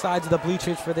both sides of the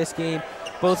bleachers for this game.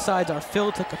 Both sides are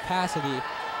filled to capacity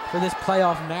for this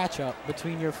playoff matchup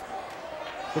between the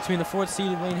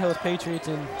 4th-seeded Wayne Hills Patriots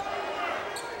and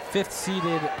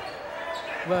 5th-seeded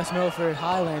West Milford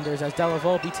Highlanders, as Della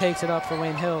Volpe takes it up for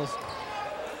Wayne Hills.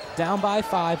 Down by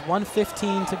 5,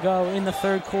 1:15 to go in the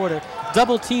 3rd quarter.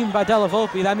 Double teamed by Della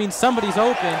Volpe. That means somebody's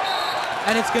open,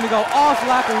 and it's going to go off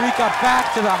Lacarica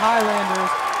back to the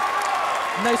Highlanders.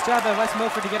 Nice job by West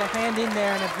Milford to get a hand in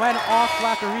there, and it went off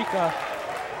Lacarica.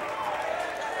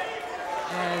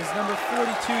 As number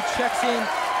 42 checks in,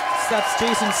 steps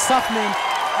Jason Suffman.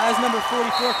 As number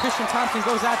 44, Christian Thompson,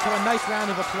 goes out to a nice round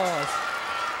of applause.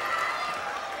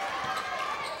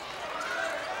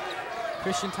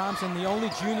 Christian Thompson, the only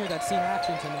junior that's seen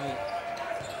action tonight.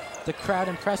 The crowd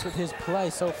impressed with his play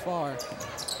so far.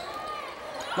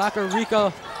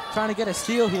 Lacarica trying to get a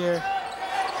steal here.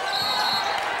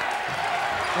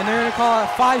 And they're going to call a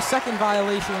 5-second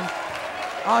violation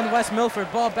on West Milford.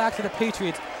 Ball back to the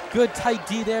Patriots. Good tight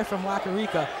D there from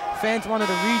Lacarica. Fans wanted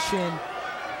to reach in,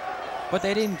 but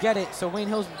they didn't get it. So Wayne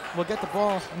Hills will get the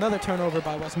ball. Another turnover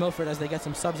by West Milford as they get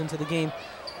some subs into the game.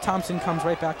 Thompson comes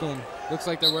right back in. Looks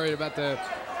like they're worried about the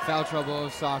foul trouble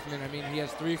of Softman. I mean, he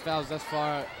has 3 fouls thus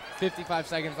far. 55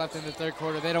 seconds left in the 3rd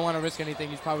quarter. They don't want to risk anything.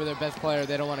 He's probably their best player.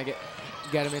 They don't want to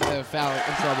get him into foul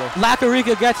in trouble.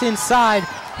 Lacarica gets inside,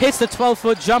 hits the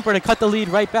 12-foot jumper to cut the lead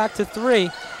right back to 3.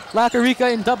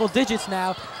 Lacarica in double digits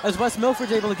now as West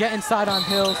Milford's able to get inside on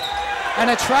Hills. And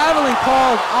a traveling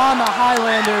call on the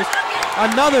Highlanders.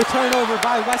 Another turnover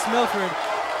by West Milford.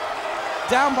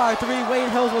 Down by 3, Wayne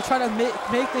Hills will try to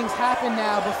make things happen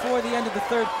now before the end of the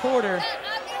 3rd quarter.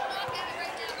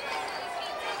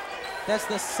 That's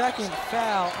the 2nd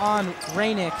foul on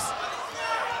Rainix.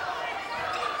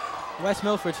 West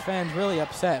Milford's fans really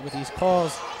upset with these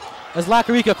calls. As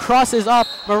Lacarica crosses up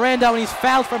Miranda when he's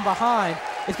fouled from behind.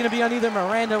 It's going to be on either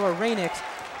Miranda or Rainix.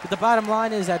 But the bottom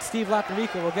line is that Steve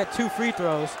Lacarica will get 2 free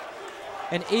throws.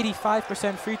 An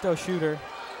 85% free throw shooter.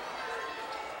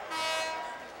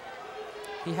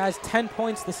 He has 10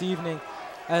 points this evening,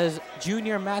 as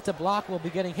junior Matt DeBlock will be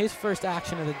getting his first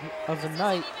action of the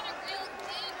night.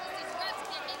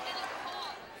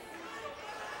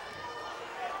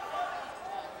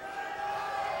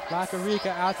 Lacarica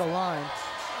at the line.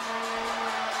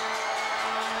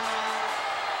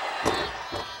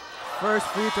 First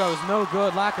free throw is no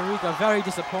good. Lacarica very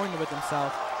disappointed with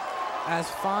himself, as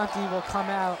Fonte will come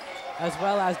out, as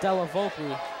well as Della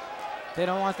Volpe. They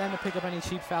don't want them to pick up any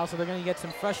cheap fouls, so they're going to get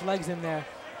some fresh legs in there,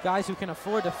 guys who can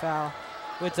afford to foul,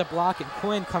 with DeBlock and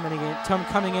Quinn coming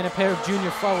in, a pair of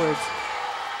junior forwards.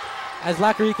 As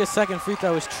Lacarica's second free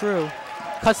throw is true,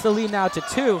 cuts the lead now to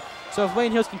 2. So if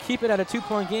Wayne Hills can keep it at a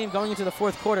 2-point game going into the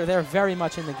fourth quarter, they're very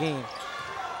much in the game.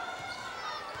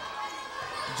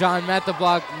 John, Matt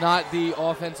DeBlock, not the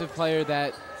offensive player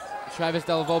that Travis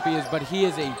Della Volpe is, but he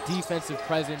is a defensive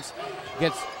presence,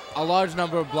 gets a large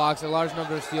number of blocks, a large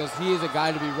number of steals. He is a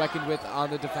guy to be reckoned with on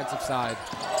the defensive side.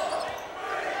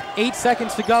 8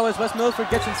 seconds to go as West Milford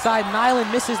gets inside.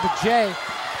 Nyland misses the J.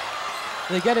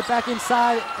 They get it back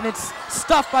inside, and it's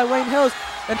stuffed by Wayne Hills.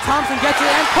 And Thompson gets it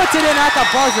and puts it in at the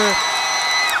buzzer.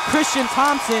 Christian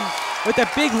Thompson with a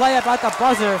big layup at the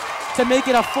buzzer to make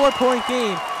it a 4-point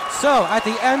game. So at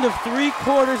the end of 3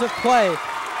 quarters of play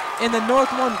in the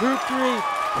North 1 Group 3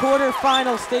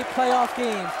 quarterfinal state playoff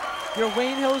game, your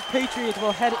Wayne Hills Patriots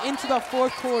will head into the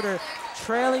fourth quarter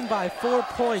trailing by 4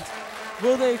 points.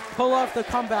 Will they pull off the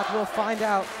comeback? We'll find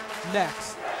out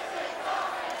next.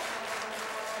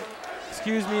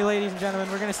 Excuse me, ladies and gentlemen,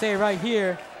 we're going to stay right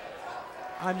here.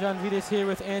 I'm John Vittas here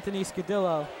with Anthony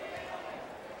Scudillo.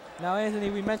 Now,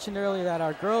 Anthony, we mentioned earlier that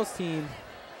our girls team,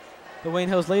 the Wayne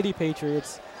Hills Lady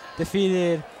Patriots,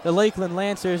 defeated the Lakeland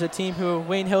Lancers, a team who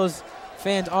Wayne Hills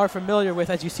fans are familiar with,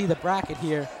 as you see the bracket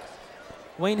here.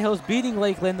 Wayne Hills beating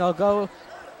Lakeland. They'll go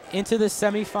into the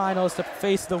semifinals to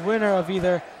face the winner of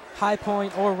either High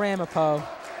Point or Ramapo.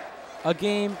 A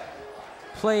game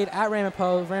played at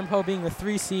Ramapo, Ramapo being the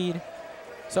 3 seed.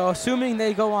 So assuming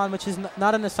they go on, which is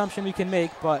not an assumption we can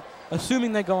make, but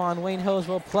assuming they go on, Wayne Hills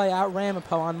will play at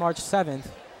Ramapo on March 7th.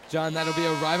 John, that'll be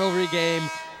a rivalry game.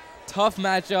 Tough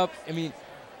matchup. I mean,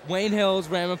 Wayne Hills,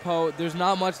 Ramapo, there's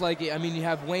not much like it. I mean, you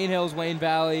have Wayne Hills, Wayne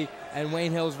Valley, and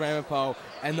Wayne Hills, Ramapo,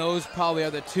 and those probably are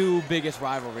the 2 biggest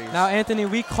rivalries. Now, Anthony,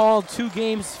 we called 2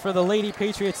 games for the Lady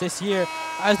Patriots this year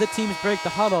as the teams break the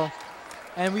huddle,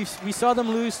 and we saw them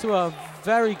lose to a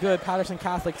very good Patterson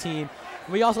Catholic team.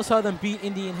 We also saw them beat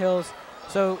Indian Hills.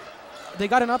 So they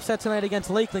got an upset tonight against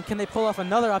Lakeland. Can they pull off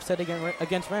another upset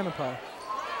against Ramapo?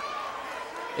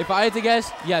 If I had to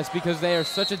guess, yes, because they are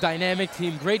such a dynamic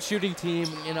team, great shooting team,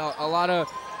 you know, a lot of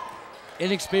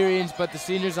inexperience, but the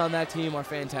seniors on that team are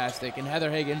fantastic, and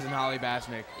Heather Higgins and Holly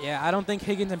Basnick. Yeah, I don't think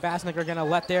Higgins and Basnick are going to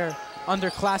let their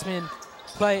underclassmen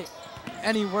play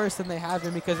any worse than they have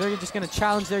been, because they're just going to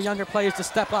challenge their younger players to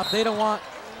step up. They don't want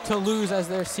to lose as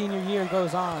their senior year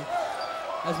goes on.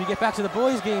 As we get back to the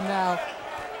boys' game now,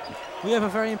 we have a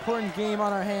very important game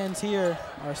on our hands here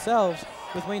ourselves,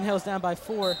 with Wayne Hills down by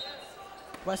 4.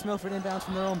 West Milford inbounds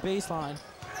from their own baseline.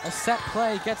 A set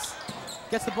play gets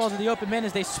the ball to the open man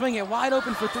as they swing it wide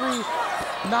open for 3.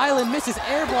 Nyland misses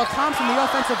air ball. Thompson, the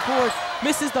offensive board,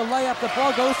 misses the layup. The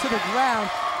ball goes to the ground.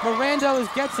 Miranda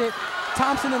gets it.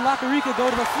 Thompson and Lacarica go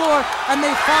to the floor, and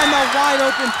they find the wide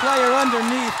open player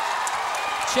underneath.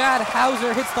 Chad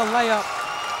Hauser hits the layup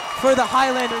for the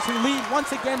Highlanders, who lead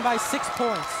once again by 6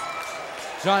 points.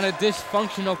 John, a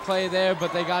dysfunctional play there,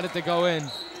 but they got it to go in.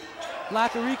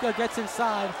 Lacarica gets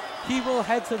inside. He will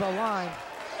head to the line.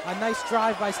 A nice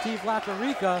drive by Steve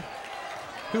Lacarica,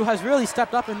 who has really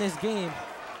stepped up in this game.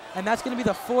 And that's going to be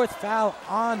the 4th foul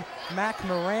on Mac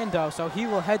Miranda, so he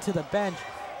will head to the bench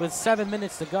with 7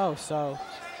 minutes to go. So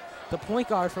the point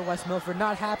guard for West Milford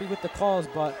not happy with the calls,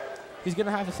 but he's going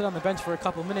to have to sit on the bench for a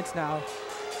couple minutes now,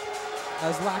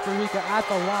 as Lacarica at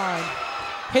the line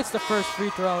hits the first free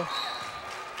throw,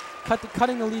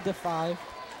 cutting the lead to 5.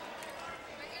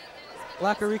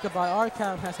 Lacarica, by our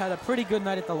count, has had a pretty good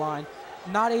night at the line.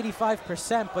 Not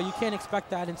 85%, but you can't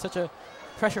expect that in such a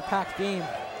pressure-packed game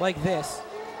like this.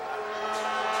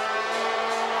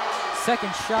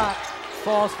 Second shot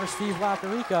falls for Steve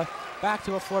Lacarica, back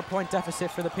to a 4-point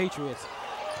deficit for the Patriots.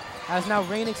 As now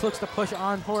Rainix looks to push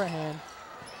on Horahan.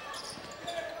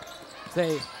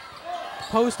 They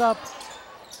post up.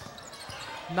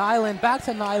 Nyland, back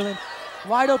to Nyland.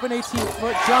 Wide open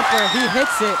 18-foot jumper. He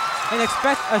hits it. And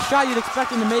expect a shot you'd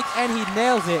expect him to make, and he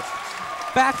nails it.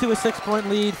 Back to a 6-point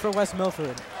lead for West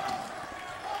Milford.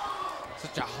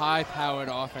 Such a high-powered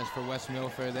offense for West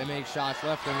Milford. They make shots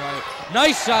left and right.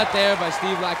 Nice shot there by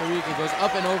Steve Lacarica. Goes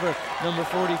up and over number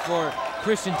 44,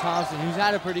 Christian Thompson, who's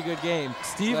had a pretty good game.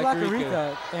 Steve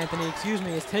Lacarica, Anthony,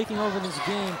 is taking over this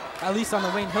game, at least on the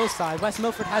Wayne Hill side. West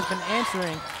Milford has been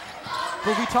answering,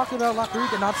 but we talked about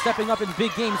Lacarica not stepping up in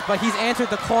big games, but he's answered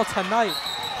the call tonight.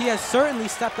 He has certainly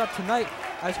stepped up tonight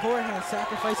as Horahan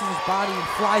sacrifices his body and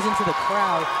flies into the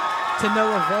crowd to no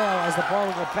avail as the ball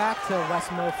will go back to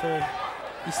West Milford.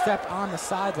 He stepped on the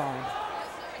sideline.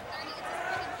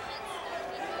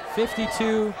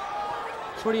 52-48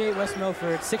 West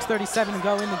Milford, 6:37 to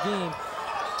go in the game.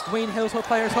 Wayne Hill's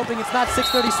players hoping it's not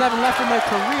 6:37 left in their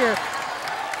career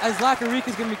as Lacarica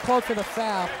is going to be called for the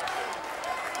foul.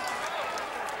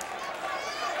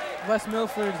 West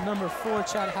Milford's number 4,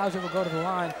 Chad Hauser, will go to the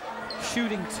line,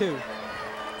 shooting 2.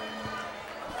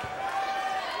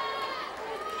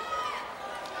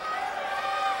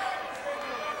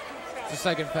 The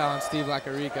second foul on Steve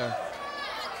Lacarica.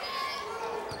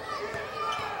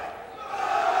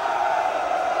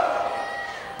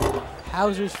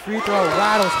 Hauser's free throw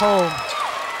rattles home.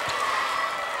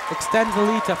 Extends the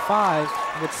lead to 5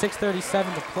 with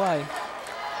 6:37 to play.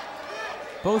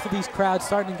 Both of these crowds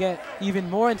starting to get even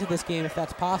more into this game if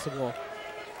that's possible.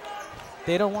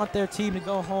 They don't want their team to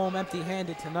go home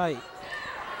empty-handed tonight.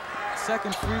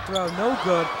 Second free throw, no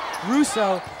good.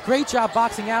 Russo, great job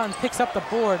boxing out and picks up the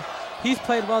board. He's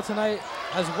played well tonight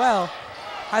as well.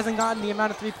 Hasn't gotten the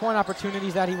amount of three-point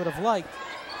opportunities that he would have liked.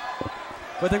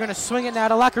 But they're going to swing it now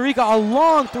to Lacarica. A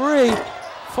long three.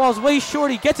 Falls way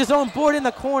short. He gets his own board in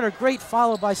the corner. Great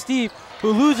follow by Steve,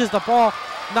 who loses the ball.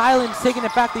 Nyland's taking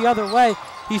it back the other way.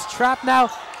 He's trapped now.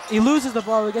 He loses the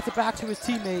ball. He gets it back to his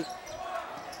teammate.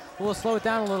 We'll slow it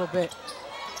down a little bit.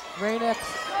 Rainex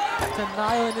to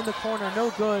Nyland in the corner. No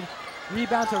good.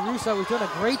 Rebound to Russo, who's doing a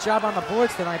great job on the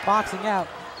boards tonight, boxing out.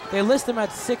 They list him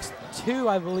at 6'2",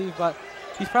 I believe, but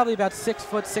he's probably about 6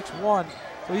 foot, 6'1".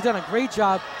 So he's done a great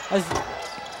job as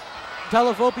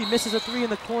Delavolpe misses a 3 in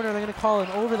the corner. They're going to call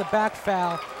an over-the-back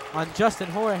foul on Justin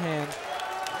Horahan.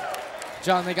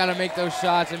 John, they got to make those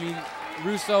shots. I mean,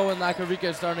 Russo and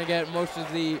Lacarica are starting to get most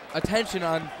of the attention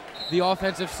on the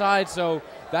offensive side, so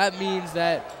that means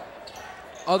that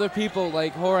other people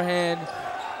like Horahan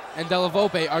and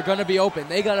Delavolpe are going to be open.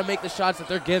 They got to make the shots that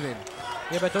they're given.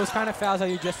 Yeah, but those kind of fouls that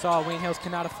you just saw, Wayne Hills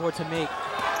cannot afford to make.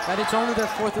 But it's only their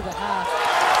 4th of the half.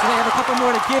 So they have a couple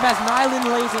more to give as Nyland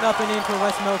lays it up and in for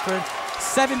West Milford.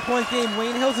 7-point game.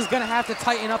 Wayne Hills is going to have to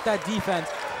tighten up that defense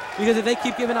because if they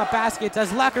keep giving up baskets,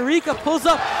 as Lacarica pulls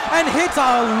up and hits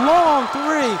a long 3.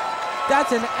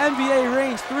 That's an NBA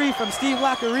range 3 from Steve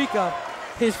Lacarica,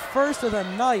 his first of the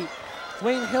night.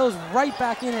 Wayne Hills right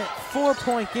back in it.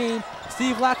 4-point game.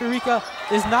 Steve Lacarica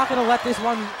is not going to let this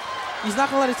one. He's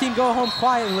not going to let his team go home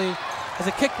quietly. There's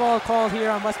a kickball called here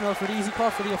on West Milford. Easy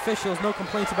call for the officials. No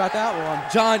complaints about that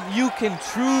one. John, you can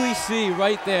truly see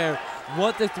right there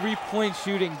what the three-point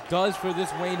shooting does for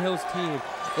this Wayne Hills team.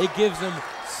 It gives them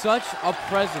such a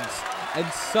presence and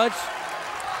such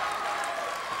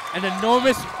an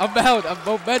enormous amount of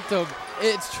momentum.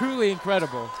 It's truly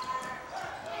incredible.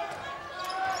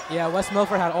 Yeah, West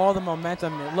Milford had all the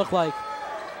momentum. It looked like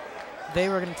they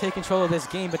were going to take control of this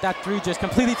game, but that 3 just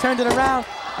completely turned it around,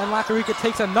 and Lacarica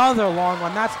takes another long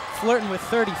one. That's flirting with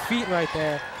 30 feet right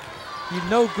there. You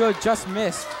no good, just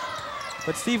missed.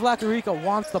 But Steve Lacarica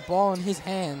wants the ball in his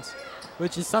hands,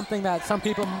 which is something that some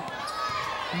people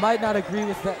might not agree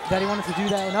with, that he wanted to do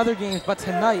that in other games, but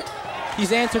tonight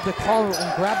he's answered the call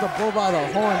and grabbed the bull by the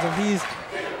horns, and he's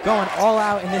going all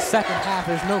out in this second half.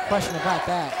 There's no question about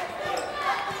that.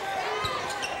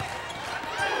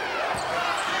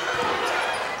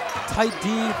 Tight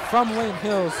D from Wayne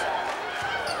Hills.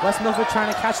 West Milford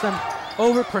trying to catch them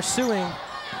over pursuing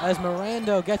as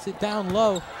Mirando gets it down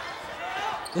low.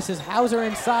 This is Hauser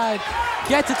inside.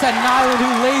 Gets it to Nyland,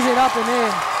 who lays it up and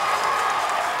in.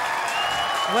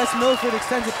 West Milford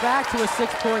extends it back to a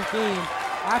 6-point game.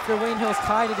 After Wayne Hills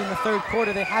tied it in the third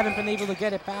quarter, they haven't been able to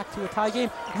get it back to a tie game.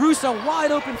 Russo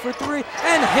wide open for 3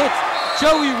 and hits.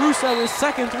 Joey Russo, his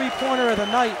second 3-pointer of the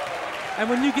night. And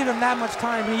when you give him that much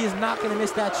time, he is not going to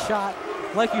miss that shot.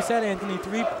 Like you said, Anthony,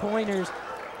 3-pointers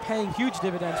paying huge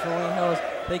dividends for Wayne Hills.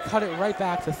 They cut it right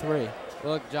back to 3.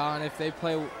 Look, John, if they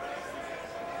play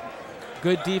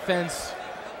good defense,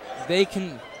 they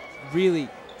can really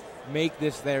make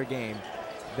this their game.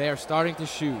 They are starting to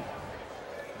shoot.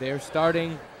 They are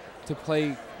starting to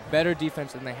play better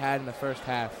defense than they had in the first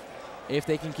half. If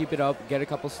they can keep it up, get a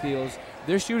couple steals,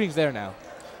 their shooting's there now.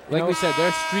 Like we said, they're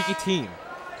a streaky team.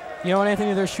 You know what,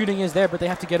 Anthony? Their shooting is there, but they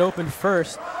have to get open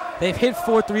first. They've hit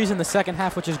 4 threes in the second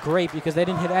half, which is great because they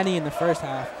didn't hit any in the first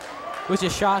half, which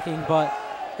is shocking. But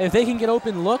if they can get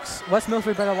open looks, West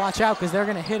Milford better watch out because they're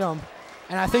going to hit them.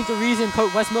 And I think the reason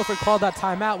West Milford called that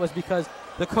timeout was because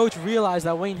the coach realized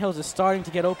that Wayne Hills is starting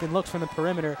to get open looks from the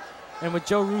perimeter. And with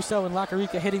Joe Russo and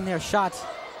Lacarica hitting their shots,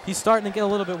 he's starting to get a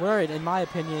little bit worried, in my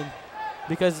opinion.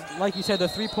 Because, like you said, the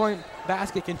three-point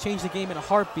basket can change the game in a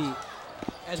heartbeat.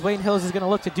 As Wayne Hills is going to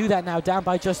look to do that now, down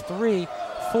by just 3.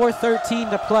 4:13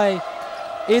 to play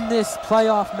in this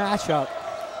playoff matchup.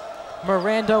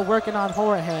 Miranda working on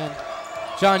Horahan.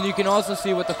 John, you can also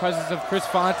see what the presence of Chris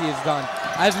Fonte has done.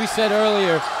 As we said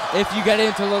earlier, if you get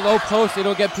into the low post,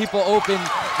 it'll get people open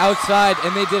outside,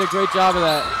 and they did a great job of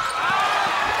that.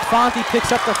 Fonte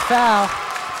picks up the foul.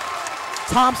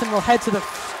 Thompson will head to the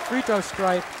free throw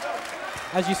stripe.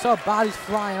 As you saw, bodies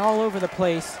flying all over the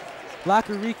place.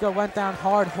 Lacarica went down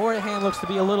hard. Horahan looks to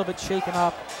be a little bit shaken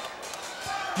up.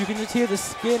 You can just hear the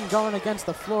skin going against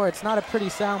the floor. It's not a pretty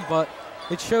sound, but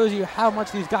it shows you how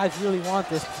much these guys really want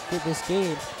this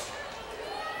game.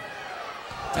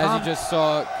 As you just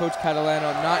saw, Coach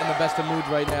Catalano not in the best of moods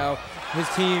right now. His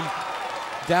team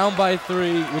down by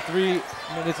 3 with 3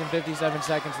 minutes and 57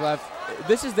 seconds left.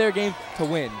 This is their game to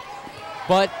win,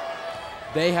 but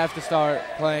they have to start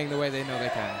playing the way they know they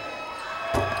can.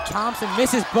 Thompson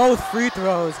misses both free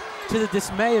throws to the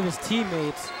dismay of his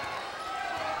teammates.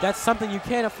 That's something you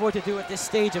can't afford to do at this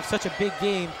stage of such a big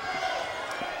game.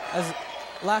 As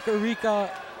Lacarica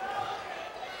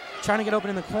trying to get open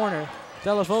in the corner.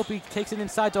 Della Volpe takes it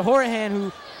inside to Horahan,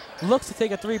 who looks to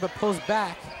take a 3 but pulls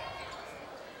back.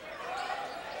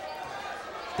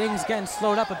 Things getting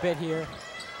slowed up a bit here.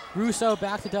 Russo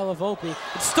back to Della Volpe.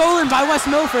 It's stolen by West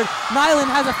Milford.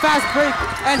 Nyland has a fast break,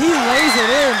 and he lays it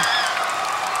in.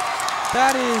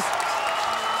 That is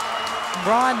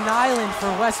Ron Nyland for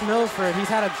West Milford. He's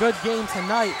had a good game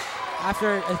tonight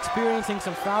after experiencing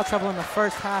some foul trouble in the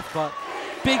first half, but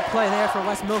big play there for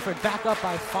West Milford, back up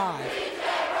by 5.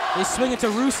 They swing it to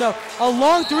Russo. A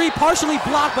long 3, partially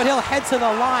blocked, but he'll head to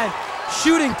the line,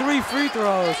 shooting 3 free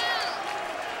throws.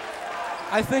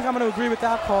 I think I'm going to agree with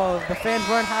that call. The fans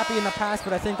weren't happy in the past,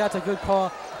 but I think that's a good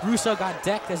call. Russo got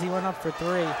decked as he went up for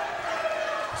 3.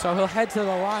 So he'll head to the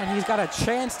line. He's got a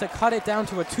chance to cut it down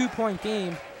to a 2-point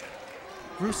game.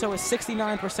 Russo is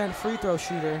 69% free throw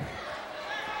shooter.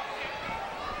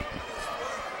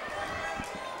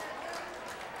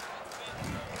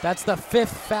 That's the 5th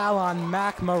foul on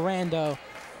Mac Miranda,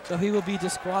 so he will be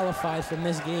disqualified from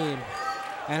this game.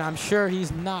 And I'm sure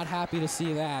he's not happy to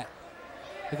see that,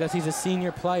 because he's a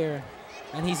senior player,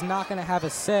 and he's not going to have a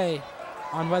say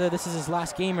on whether this is his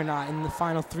last game or not in the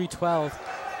final 3:12.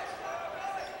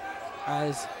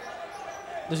 As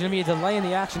there's going to be a delay in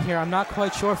the action here. I'm not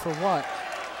quite sure for what.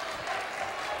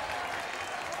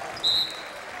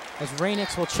 As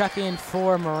Rainix will check in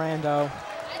for Miranda.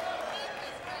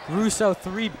 Russo,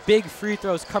 3 big free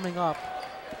throws coming up.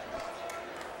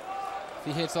 If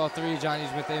he hits all 3,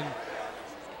 Johnny's within.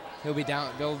 He'll be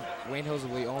down. Wayne Hills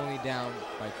will be only down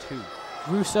by 2.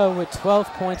 Russo with 12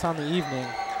 points on the evening.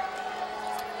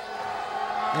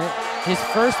 And his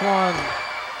first one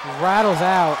rattles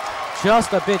out,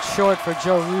 just a bit short for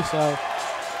Joe Russo.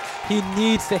 He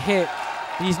needs to hit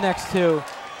these next 2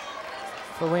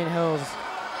 for Wayne Hills.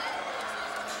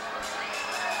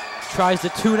 Tries to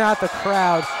tune out the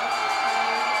crowd.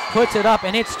 Puts it up,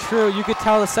 and it's true. You could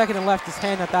tell the second and left his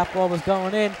hand that ball was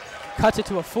going in. Cuts it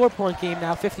to a 4-point game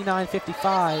now,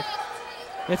 59-55.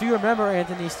 If you remember,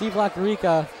 Anthony, Steve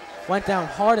Lacarica went down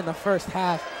hard in the first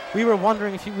half. We were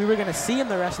wondering if we were going to see him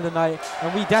the rest of the night,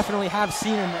 and we definitely have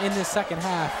seen him in this second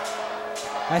half,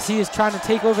 as he is trying to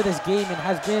take over this game and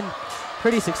has been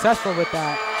pretty successful with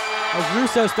that. As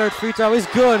Russo's 3rd free throw is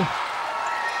good.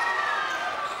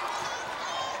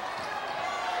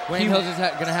 Wayne Hills is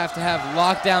going to have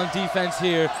lockdown defense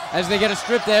here as they get a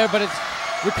strip there, but it's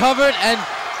recovered, and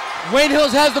Wayne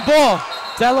Hills has the ball.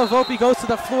 Della Volpe goes to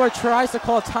the floor, tries to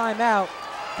call a timeout,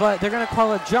 but they're going to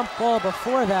call a jump ball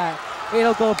before that.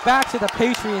 It'll go back to the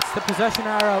Patriots, the possession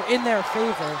arrow in their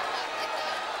favor.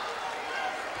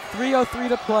 3:03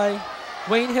 to play.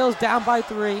 Wayne Hills down by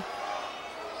 3.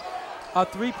 A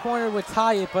 3-pointer would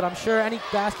tie it, but I'm sure any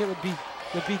basket would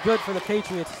be good for the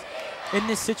Patriots in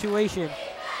this situation.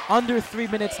 Under 3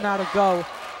 minutes now to go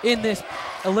in this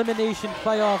elimination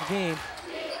playoff game.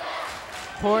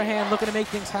 Horahan looking to make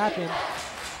things happen.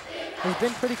 Has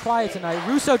been pretty quiet tonight.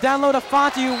 Russo down low to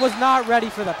Fonte, who was not ready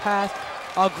for the pass.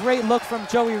 A great look from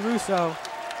Joey Russo.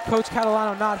 Coach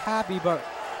Catalano not happy, but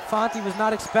Fonte was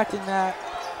not expecting that.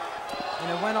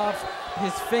 And it went off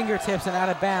his fingertips and out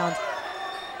of bounds.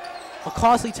 A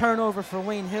costly turnover for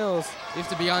Wayne Hills. You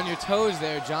have to be on your toes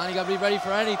there, John. You got to be ready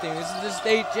for anything. This is the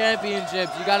state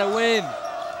championships. You got to win.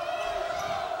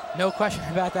 No question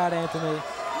about that, Anthony.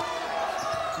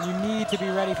 You need to be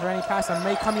ready for any pass that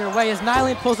may come your way as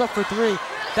Nyland pulls up for 3.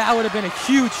 That would have been a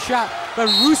huge shot, but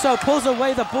Russo pulls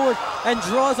away the board and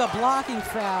draws a blocking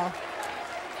foul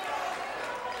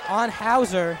on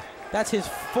Hauser. That's his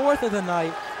 4th of the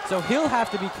night, so he'll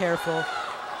have to be careful.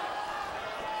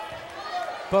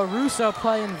 But Russo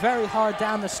playing very hard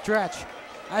down the stretch,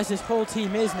 as his whole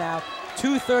team is now.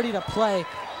 2:30 to play.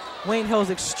 Wayne Hill's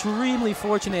extremely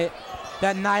fortunate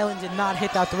that Nyland did not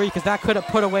hit that 3 because that could have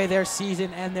put away their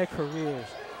season and their careers.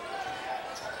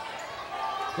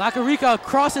 Lacarica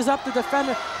crosses up the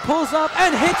defender, pulls up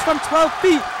and hits from 12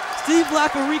 feet. Steve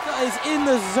Lacarica is in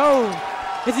the zone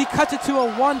as he cuts it to a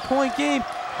 1-point game,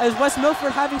 as West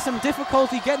Milford having some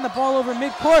difficulty getting the ball over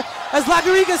midcourt. As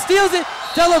Lacarica steals it,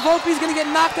 Della Volpe's going to get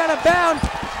knocked out of bounds.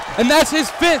 And that's his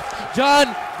 5th.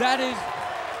 John, that is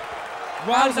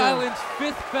Rhode Hauser. Island's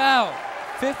 5th foul.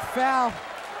 5th foul.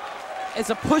 It's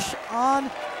a push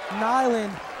on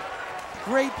Nyland.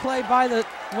 Great play by the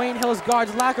Wayne Hills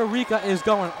guards. Lacarica is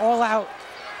going all out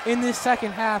in this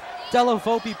second half. Della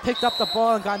Volpe picked up the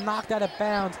ball and got knocked out of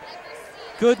bounds.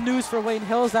 Good news for Wayne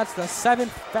Hills. That's the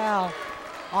 7th foul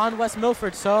on West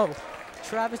Milford. So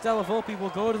Travis Della Volpe will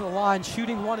go to the line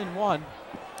shooting 1-1.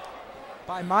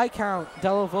 By my count,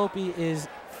 Della Volpe is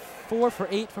 4 for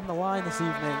 8 from the line this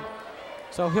evening.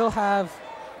 So he'll have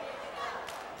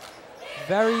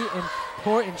very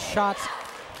important shots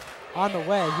on the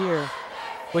way here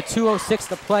with 2:06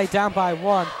 to play, down by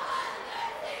 1.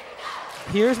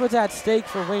 Here's what's at stake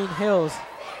for Wayne Hills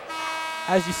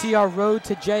as you see our road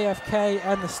to JFK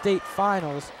and the state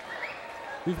finals.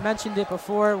 We've mentioned it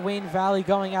before, Wayne Valley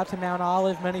going out to Mount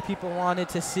Olive. Many people wanted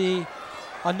to see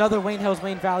another Wayne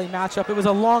Hills-Wayne Valley matchup. It was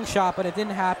a long shot, but it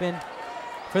didn't happen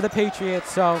for the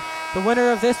Patriots. So the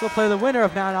winner of this will play the winner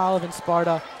of Mount Olive and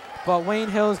Sparta. But Wayne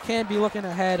Hills can be looking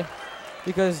ahead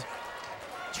because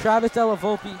Travis Della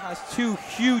Volpe has 2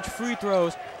 huge free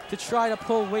throws to try to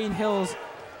pull Wayne Hills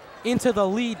into the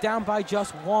lead, down by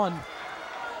just 1.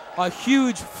 A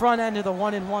huge front end of the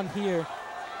 1-1 here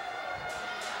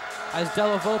as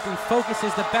Della Volpe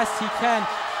focuses the best he can,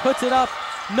 puts it up,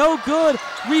 no good,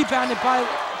 rebounded by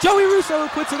Joey Russo, who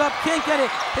puts it up, can't get it.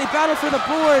 They battle for the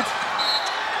boards,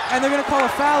 and they're going to call a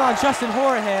foul on Justin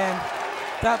Horahan.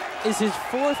 That is his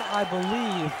 4th, I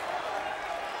believe.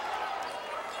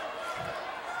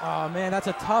 Oh man, that's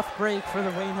a tough break for the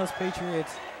Wayne Hills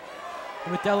Patriots,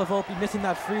 with Della Volpe missing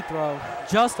that free throw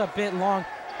just a bit long.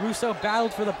 Russo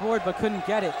battled for the board but couldn't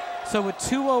get it. So with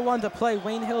 2:01 to play,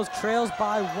 Wayne Hills trails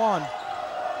by 1.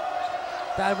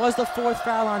 That was the 4th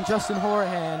foul on Justin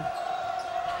Horahan,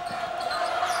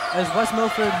 as West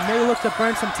Milford may look to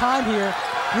burn some time here.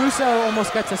 Russo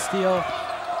almost gets a steal.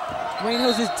 Wayne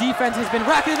Hills' defense has been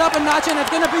racking it up a notch, and it's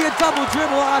going to be a double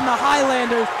dribble on the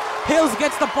Highlanders. Hills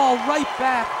gets the ball right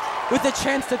back with a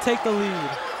chance to take the lead.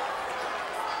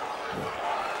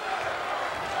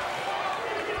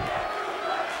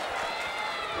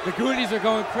 The Goonies are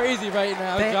going crazy right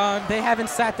now, John. They haven't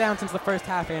sat down since the first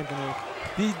half, Anthony.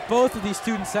 Both of these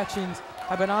student sections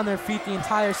have been on their feet the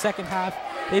entire second half.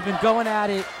 They've been going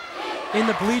at it in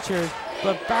the bleachers,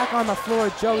 but back on the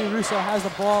floor, Joey Russo has the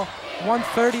ball.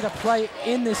 1:30 to play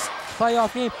in this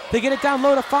playoff game. They get it down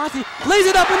low to Fonte, lays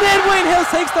it up, and then Wayne Hills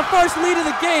takes the first lead of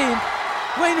the game.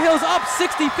 Wayne Hills up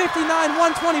 60-59,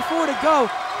 1:24 to go.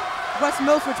 West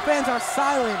Milford's fans are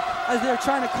silent as they're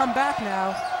trying to come back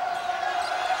now.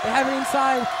 They have it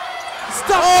inside.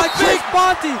 Stuffed by Chris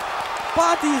Fonte.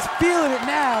 Fonte is feeling it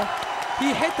now.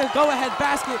 He hit the go-ahead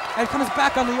basket and comes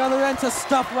back on the other end to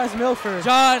stuff West Milford.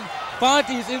 John,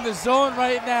 Fonte's in the zone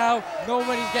right now.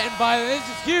 Nobody's getting by them. This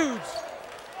is huge.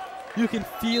 You can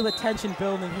feel the tension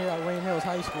building here at Wayne Hills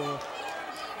High School.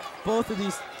 Both of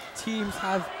these teams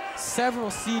have several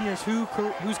seniors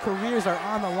whose careers are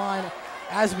on the line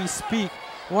as we speak.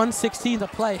 1:16 to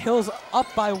play. Hills up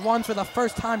by 1 for the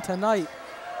first time tonight.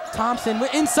 Thompson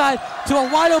inside to a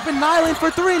wide open Nyland for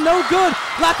 3, no good.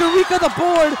 Lacarica the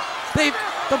board.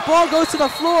 The ball goes to the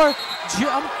floor.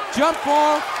 Jump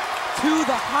ball to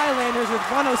the Highlanders with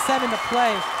 1:07 to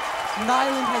play.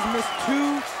 Nyland has missed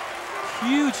 2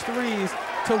 huge threes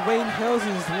to Wayne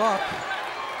Hills' luck.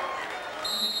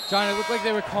 John, it looked like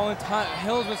they were calling time.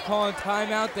 Hills was calling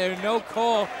timeout there. No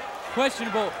call.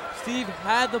 Questionable. Steve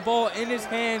had the ball in his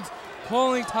hands,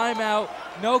 calling timeout.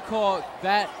 No call.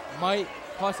 That might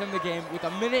cost him the game. With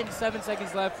 1 minute and 7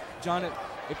 seconds left, John,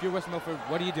 if you're West Milford,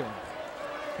 what are you doing?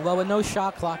 Well, with no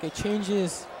shot clock, it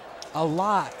changes a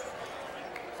lot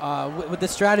with the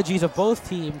strategies of both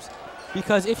teams,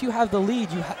 because if you have the lead,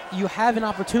 you have an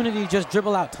opportunity to just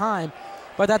dribble out time,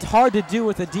 but that's hard to do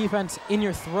with the defense in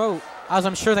your throat, as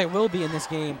I'm sure they will be in this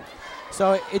game.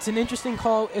 So it's an interesting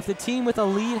call. If the team with a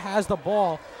lead has the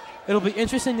ball, it'll be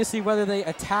interesting to see whether they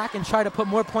attack and try to put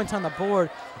more points on the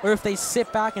board, or if they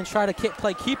sit back and try to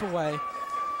play keep away.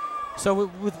 So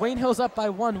with Wayne Hills up by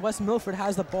 1, West Milford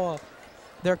has the ball.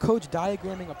 Their coach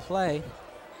diagramming a play.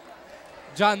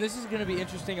 John, this is going to be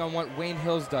interesting on what Wayne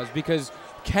Hills does, because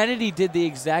Kennedy did the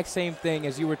exact same thing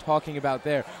as you were talking about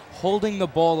there, holding the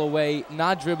ball away,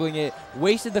 not dribbling it,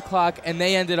 wasted the clock, and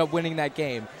they ended up winning that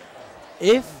game.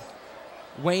 If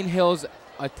Wayne Hills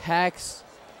attacks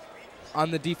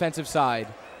on the defensive side,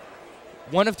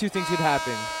 one of two things could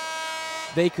happen.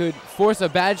 They could force a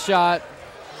bad shot,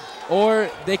 or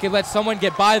they could let someone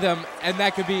get by them, and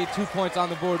that could be 2 points on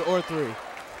the board or 3.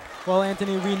 Well,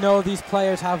 Anthony, we know these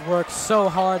players have worked so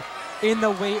hard in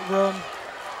the weight room,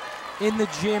 in the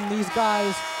gym. These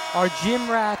guys are gym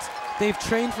rats. They've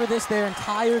trained for this their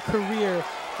entire career,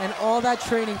 and all that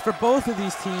training for both of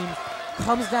these teams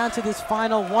comes down to this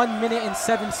final 1 minute and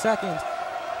 7 seconds.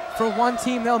 For one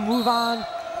team, they'll move on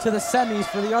to the semis.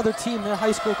 For the other team, their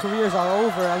high school careers are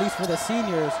over, at least for the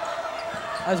seniors.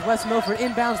 As West Milford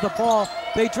inbounds the ball,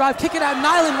 they drive, kick it out.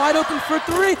 Nyland wide open for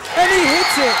 3, and he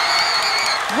hits it.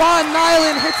 Ron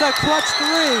Nyland hits a clutch 3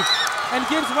 and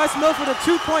gives West Milford a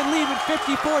 2-point lead with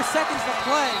 54 seconds to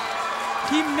play.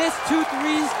 He missed 2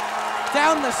 threes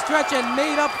down the stretch and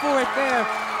made up for it there,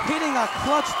 hitting a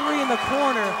clutch 3 in the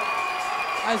corner.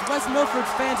 As West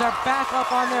Milford's fans are back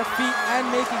up on their feet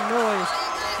and making noise.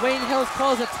 Wayne Hills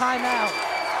calls a timeout.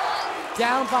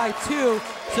 Down by 2,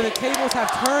 so the tables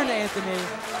have turned, Anthony.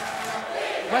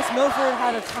 West Milford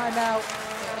had a timeout,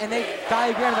 and they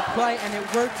diagrammed the play, and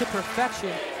it worked to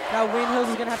perfection. Now Wayne Hills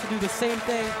is going to have to do the same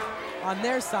thing on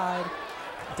their side.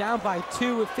 Down by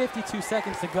 2 with 52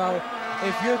 seconds to go.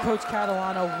 If you're Coach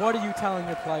Catalano, what are you telling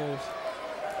your players?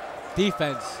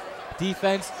 Defense,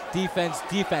 defense, defense,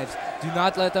 defense. Do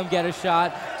not let them get a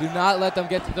shot. Do not let them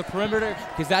get to the perimeter,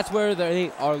 because that's where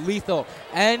they are lethal.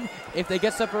 And if they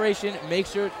get separation, make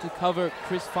sure to cover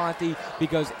Chris Fonte,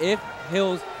 because if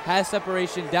Hills has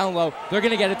separation down low, they're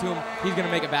going to get it to him. He's going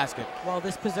to make a basket. Well,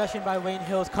 this possession by Wayne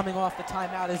Hills coming off the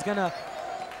timeout is going to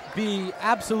be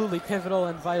absolutely pivotal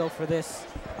and vital for this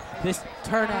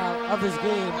turnout of this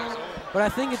game. But I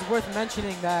think it's worth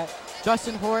mentioning that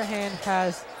Justin Horahan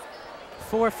has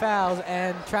 4 fouls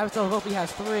and Travis Delavolpe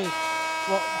has 3.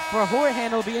 Well, for Horahan,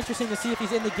 it'll be interesting to see if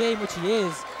he's in the game, which he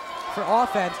is, for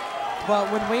offense.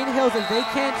 But when Wayne Hills, if they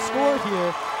can't score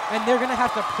here, and they're going to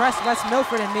have to press West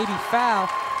Milford and maybe foul,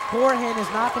 Horahan is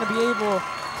not going to be able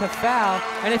to foul.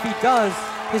 And if he does,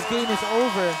 his game is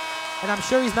over. And I'm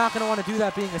sure he's not going to want to do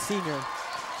that being a senior.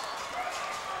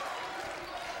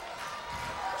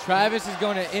 Travis is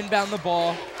going to inbound the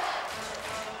ball.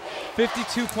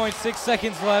 52.6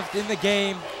 seconds left in the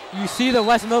game. You see the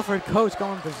West Milford coach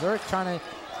going berserk, trying to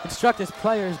instruct his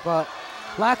players, but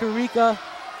Lacarica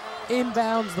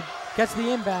gets the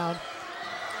inbound,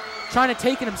 trying to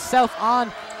take it himself on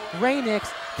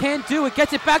Raynix. Can't do it,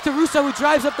 gets it back to Russo, who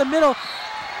drives up the middle.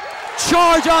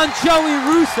 Charge on Joey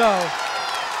Russo.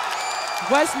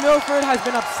 West Milford has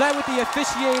been upset with the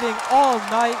officiating all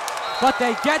night, but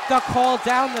they get the call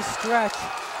down the stretch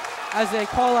as they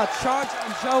call a charge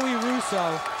on Joey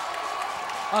Russo.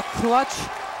 A clutch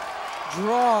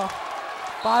draw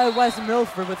by West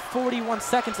Milford with 41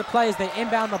 seconds to play as they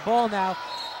inbound the ball now.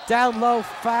 Down low,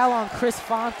 foul on Chris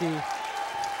Fonte.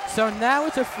 So now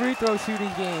it's a free throw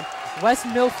shooting game. West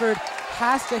Milford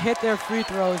has to hit their free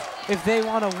throws if they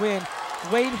want to win.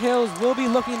 Wayne Hills will be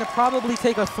looking to probably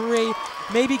take a 3,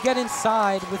 maybe get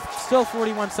inside with still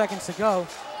 41 seconds to go.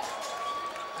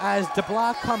 As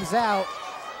DeBlock comes out,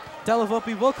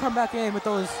 Delavolpe will come back in with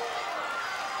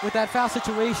that foul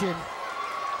situation.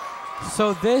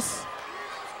 So this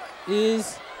free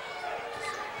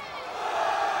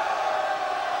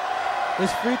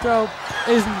throw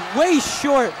is way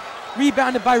short,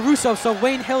 rebounded by Russo, so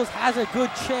Wayne Hills has a good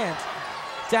chance.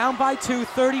 Down by 2,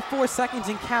 34 seconds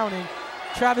and counting.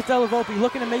 Travis Delavolpe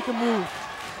looking to make a move.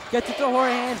 Gets it to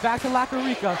Horahan, back to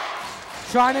Lacarica.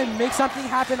 Trying to make something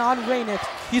happen on Raynix.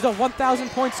 He's a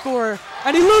 1,000-point scorer,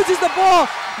 and he loses the ball.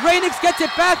 Raynix gets it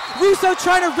back. Russo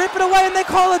trying to rip it away, and they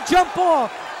call a jump ball.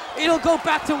 It'll go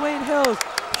back to Wayne Hills.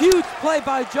 Huge play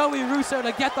by Joey Russo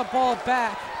to get the ball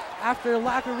back after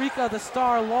Lacarica, the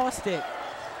star, lost it.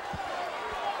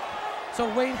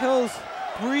 So Wayne Hills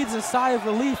breathes a sigh of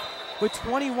relief with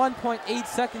 21.8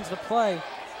 seconds to play.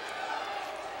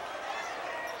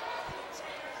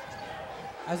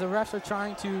 As the refs are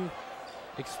trying to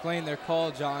explain their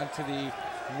call, John, to the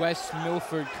West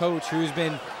Milford coach, who's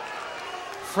been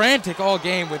frantic all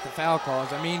game with the foul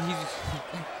calls. I mean,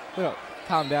 he's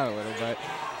calm down a little bit.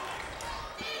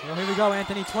 Well, here we go,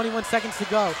 Anthony. 21 seconds to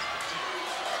go.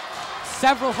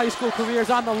 several high school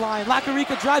careers on the line.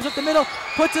 Lacarica drives up the middle,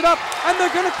 puts it up, and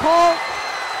they're going to call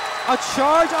a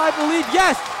charge, I believe.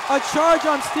 Yes, a charge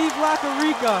on Steve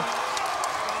Lacarica,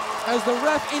 as the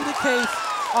ref indicates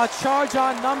a charge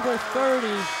on number 30,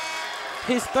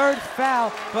 his third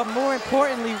foul. But more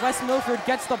importantly, West Milford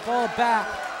gets the ball back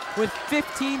with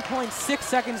 15.6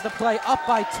 seconds to play, up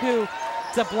by 2.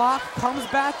 DeBlock comes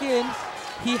back in.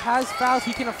 He has fouls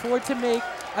he can afford to make,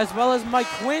 as well as Mike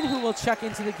Quinn, who will check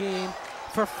into the game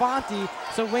for Fonte.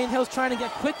 So Wayne Hill's trying to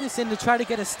get quickness in to try to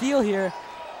get a steal here.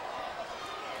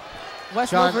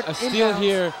 West John, Milford a steal inbounds.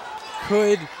 here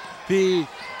could be.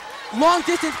 Long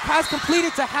distance pass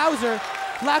completed to Hauser.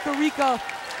 Lacarica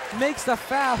makes the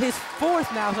foul, his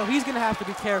 4th now, so he's going to have to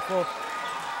be careful.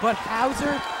 But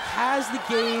Hauser has the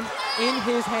game in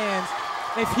his hands.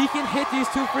 If he can hit these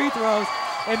 2 free throws,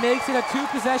 it makes it a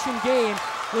 2-possession game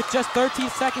with just 13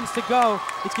 seconds to go.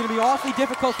 It's going to be awfully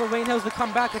difficult for Wayne Hills to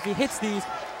come back if he hits these,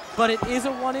 but it is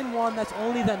a 1-and-1. That's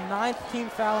only the 9th team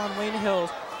foul on Wayne Hills.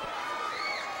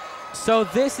 So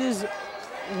this is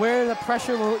where the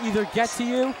pressure will either get to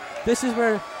you. This is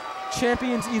where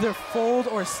champions either fold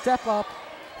or step up.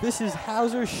 This is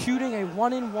Hauser shooting a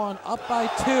 1-and-1, up by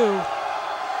 2.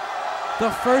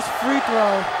 The first free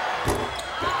throw.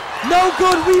 No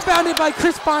good, rebounded by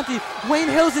Chris Fonte. Wayne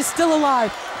Hills is still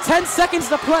alive. 10 seconds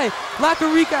to play.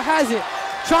 Lacarica has it.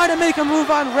 Trying to make a move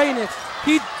on Raynitz.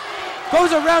 He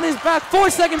goes around his back. 4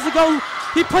 seconds to go.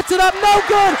 He puts it up. No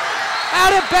good.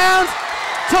 Out of bounds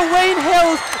to Wayne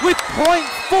Hills with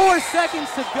 0.4 seconds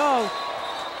to go.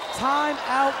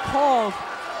 Timeout called.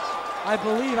 I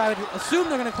believe, I would assume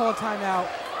they're going to call a timeout.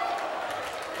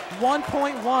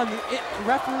 1.1. The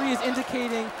referee is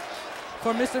indicating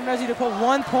for Mr. Mezzi to put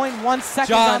 1.1 seconds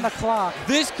John, on the clock.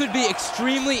 This could be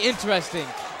extremely interesting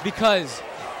because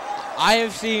I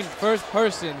have seen first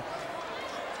person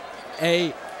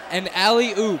an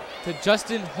alley-oop to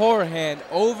Justin Horahan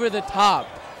over the top.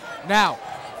 Now,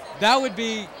 that would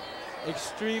be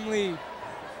extremely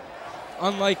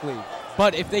unlikely.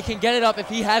 But if they can get it up, if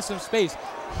he has some space,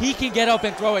 he can get up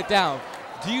and throw it down.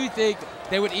 Do you think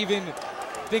they would even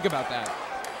think about that?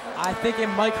 I think it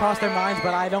might cross their minds,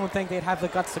 but I don't think they'd have the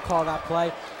guts to call that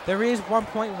play. There is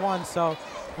 1.1, so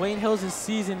Wayne Hills'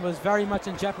 season was very much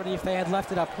in jeopardy if they had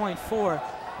left it at 0.4.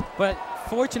 But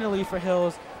fortunately for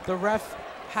Hills, the ref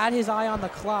had his eye on the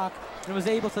clock and was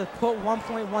able to put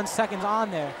 1.1 seconds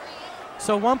on there.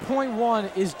 So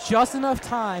 1.1 is just enough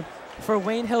time for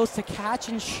Wayne Hills to catch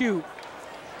and shoot.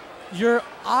 You're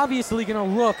obviously going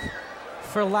to look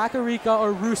for Lacarica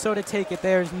or Russo to take it.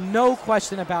 There's no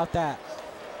question about that.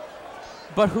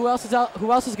 But who else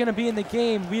is going to be in the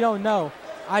game? We don't know.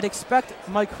 I'd expect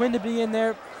Mike Quinn to be in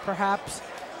there, perhaps,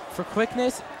 for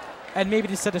quickness and maybe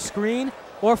to set a screen,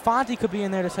 or Fonte could be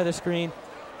in there to set a screen.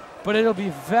 But it'll be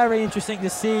very interesting to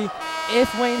see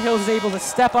if Wayne Hills is able to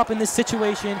step up in this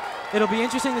situation. It'll be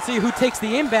interesting to see who takes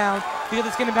the inbound, because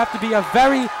it's going to have to be a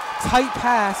very tight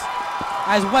pass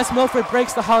as West Milford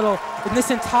breaks the huddle, and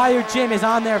this entire gym is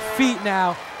on their feet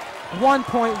now.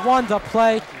 1.1 to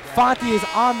play. Fonte is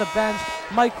on the bench.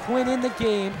 Mike Quinn in the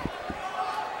game.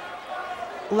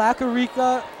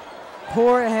 Lacarica,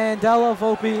 Horahan, Della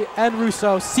Volpe, and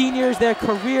Russo, seniors, their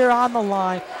career on the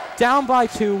line. Down by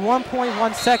 2,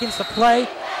 1.1 seconds to play.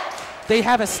 They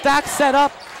have a stack set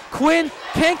up. Quinn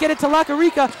can't get it to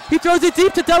Lacarica. He throws it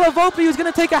deep to Della Volpe, who's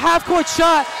going to take a half-court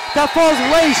shot that falls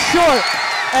way short.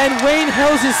 And Wayne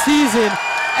Hills' season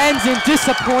ends in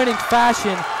disappointing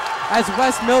fashion as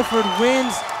West Milford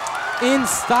wins in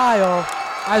style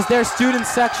as their student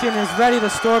section is ready to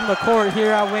storm the court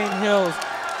here at Wayne Hills.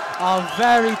 A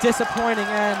very disappointing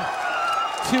end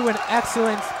to an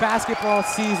excellent basketball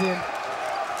season.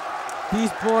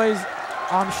 These boys,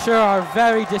 I'm sure, are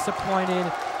very disappointed.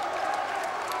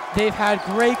 They've had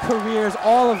great careers,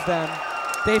 all of them.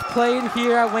 They've played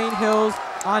here at Wayne Hills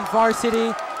on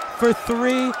varsity for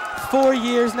 3-4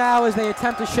 years now as they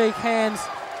attempt to shake hands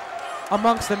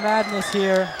amongst the madness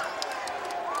here.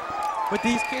 But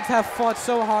these kids have fought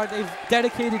so hard. They've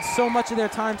dedicated so much of their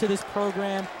time to this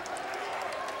program.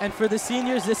 And for the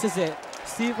seniors, this is it.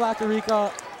 Steve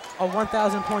Lacarica, a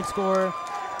 1,000-point scorer.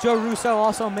 Joe Russo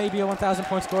also may be a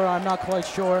 1,000-point scorer. I'm not quite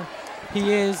sure.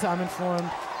 He is, I'm informed.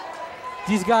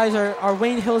 These guys are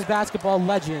Wayne Hills basketball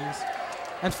legends.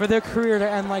 And for their career to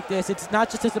end like this, it's not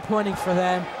just disappointing for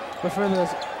them, but for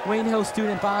the Wayne Hills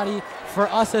student body, for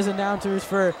us as announcers,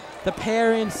 for the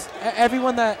parents,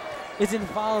 everyone that is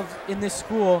involved in this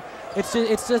school. It's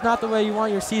just not the way you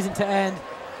want your season to end.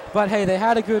 But hey, they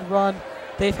had a good run.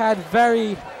 They've had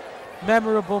very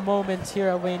memorable moments here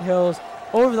at Wayne Hills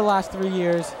over the last 3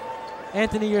 years.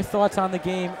 Anthony, your thoughts on the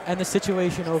game and the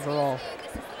situation overall?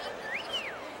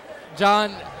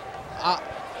 John,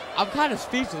 I'm kind of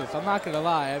speechless. I'm not going to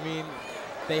lie. I mean,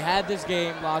 they had this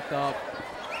game locked up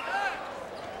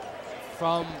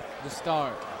from the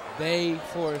start. They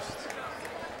forced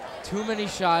too many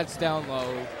shots down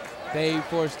low. They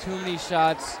forced too many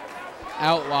shots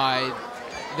out wide.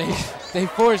 They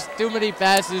forced too many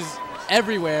passes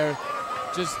everywhere.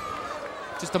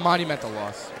 Just a monumental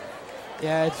loss.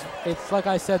 Yeah, it's like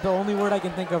I said, the only word I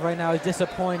can think of right now is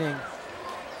disappointing.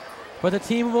 But the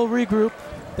team will regroup.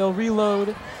 They'll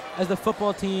reload, as the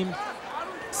football team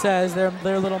says, their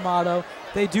little motto.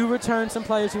 They do return some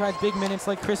players who had big minutes,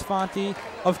 like Chris Fonte.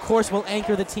 Of course, will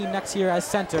anchor the team next year as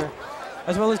center,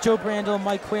 as well as Joe Brandel,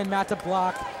 Mike Quinn, Matt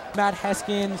DeBlock, Matt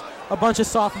Heskins. A bunch of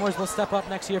sophomores will step up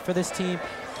next year for this team.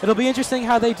 It'll be interesting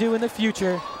how they do in the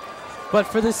future. But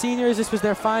for the seniors, this was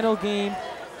their final game.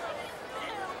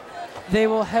 They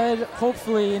will head,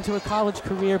 hopefully, into a college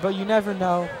career, but you never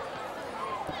know.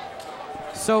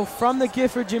 So from the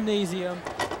Gifford Gymnasium,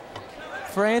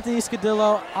 for Anthony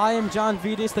Scudillo, I am John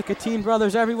Vittas, the Katine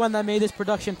brothers, everyone that made this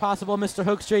production possible, Mr.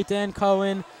 Hookstraight, Dan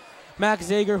Cohen, Max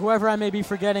Zager, whoever I may be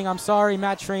forgetting, I'm sorry,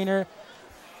 Matt Trainer.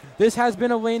 This has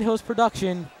been a Wayne Hills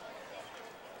production.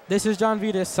 This is John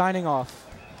Vittas signing off.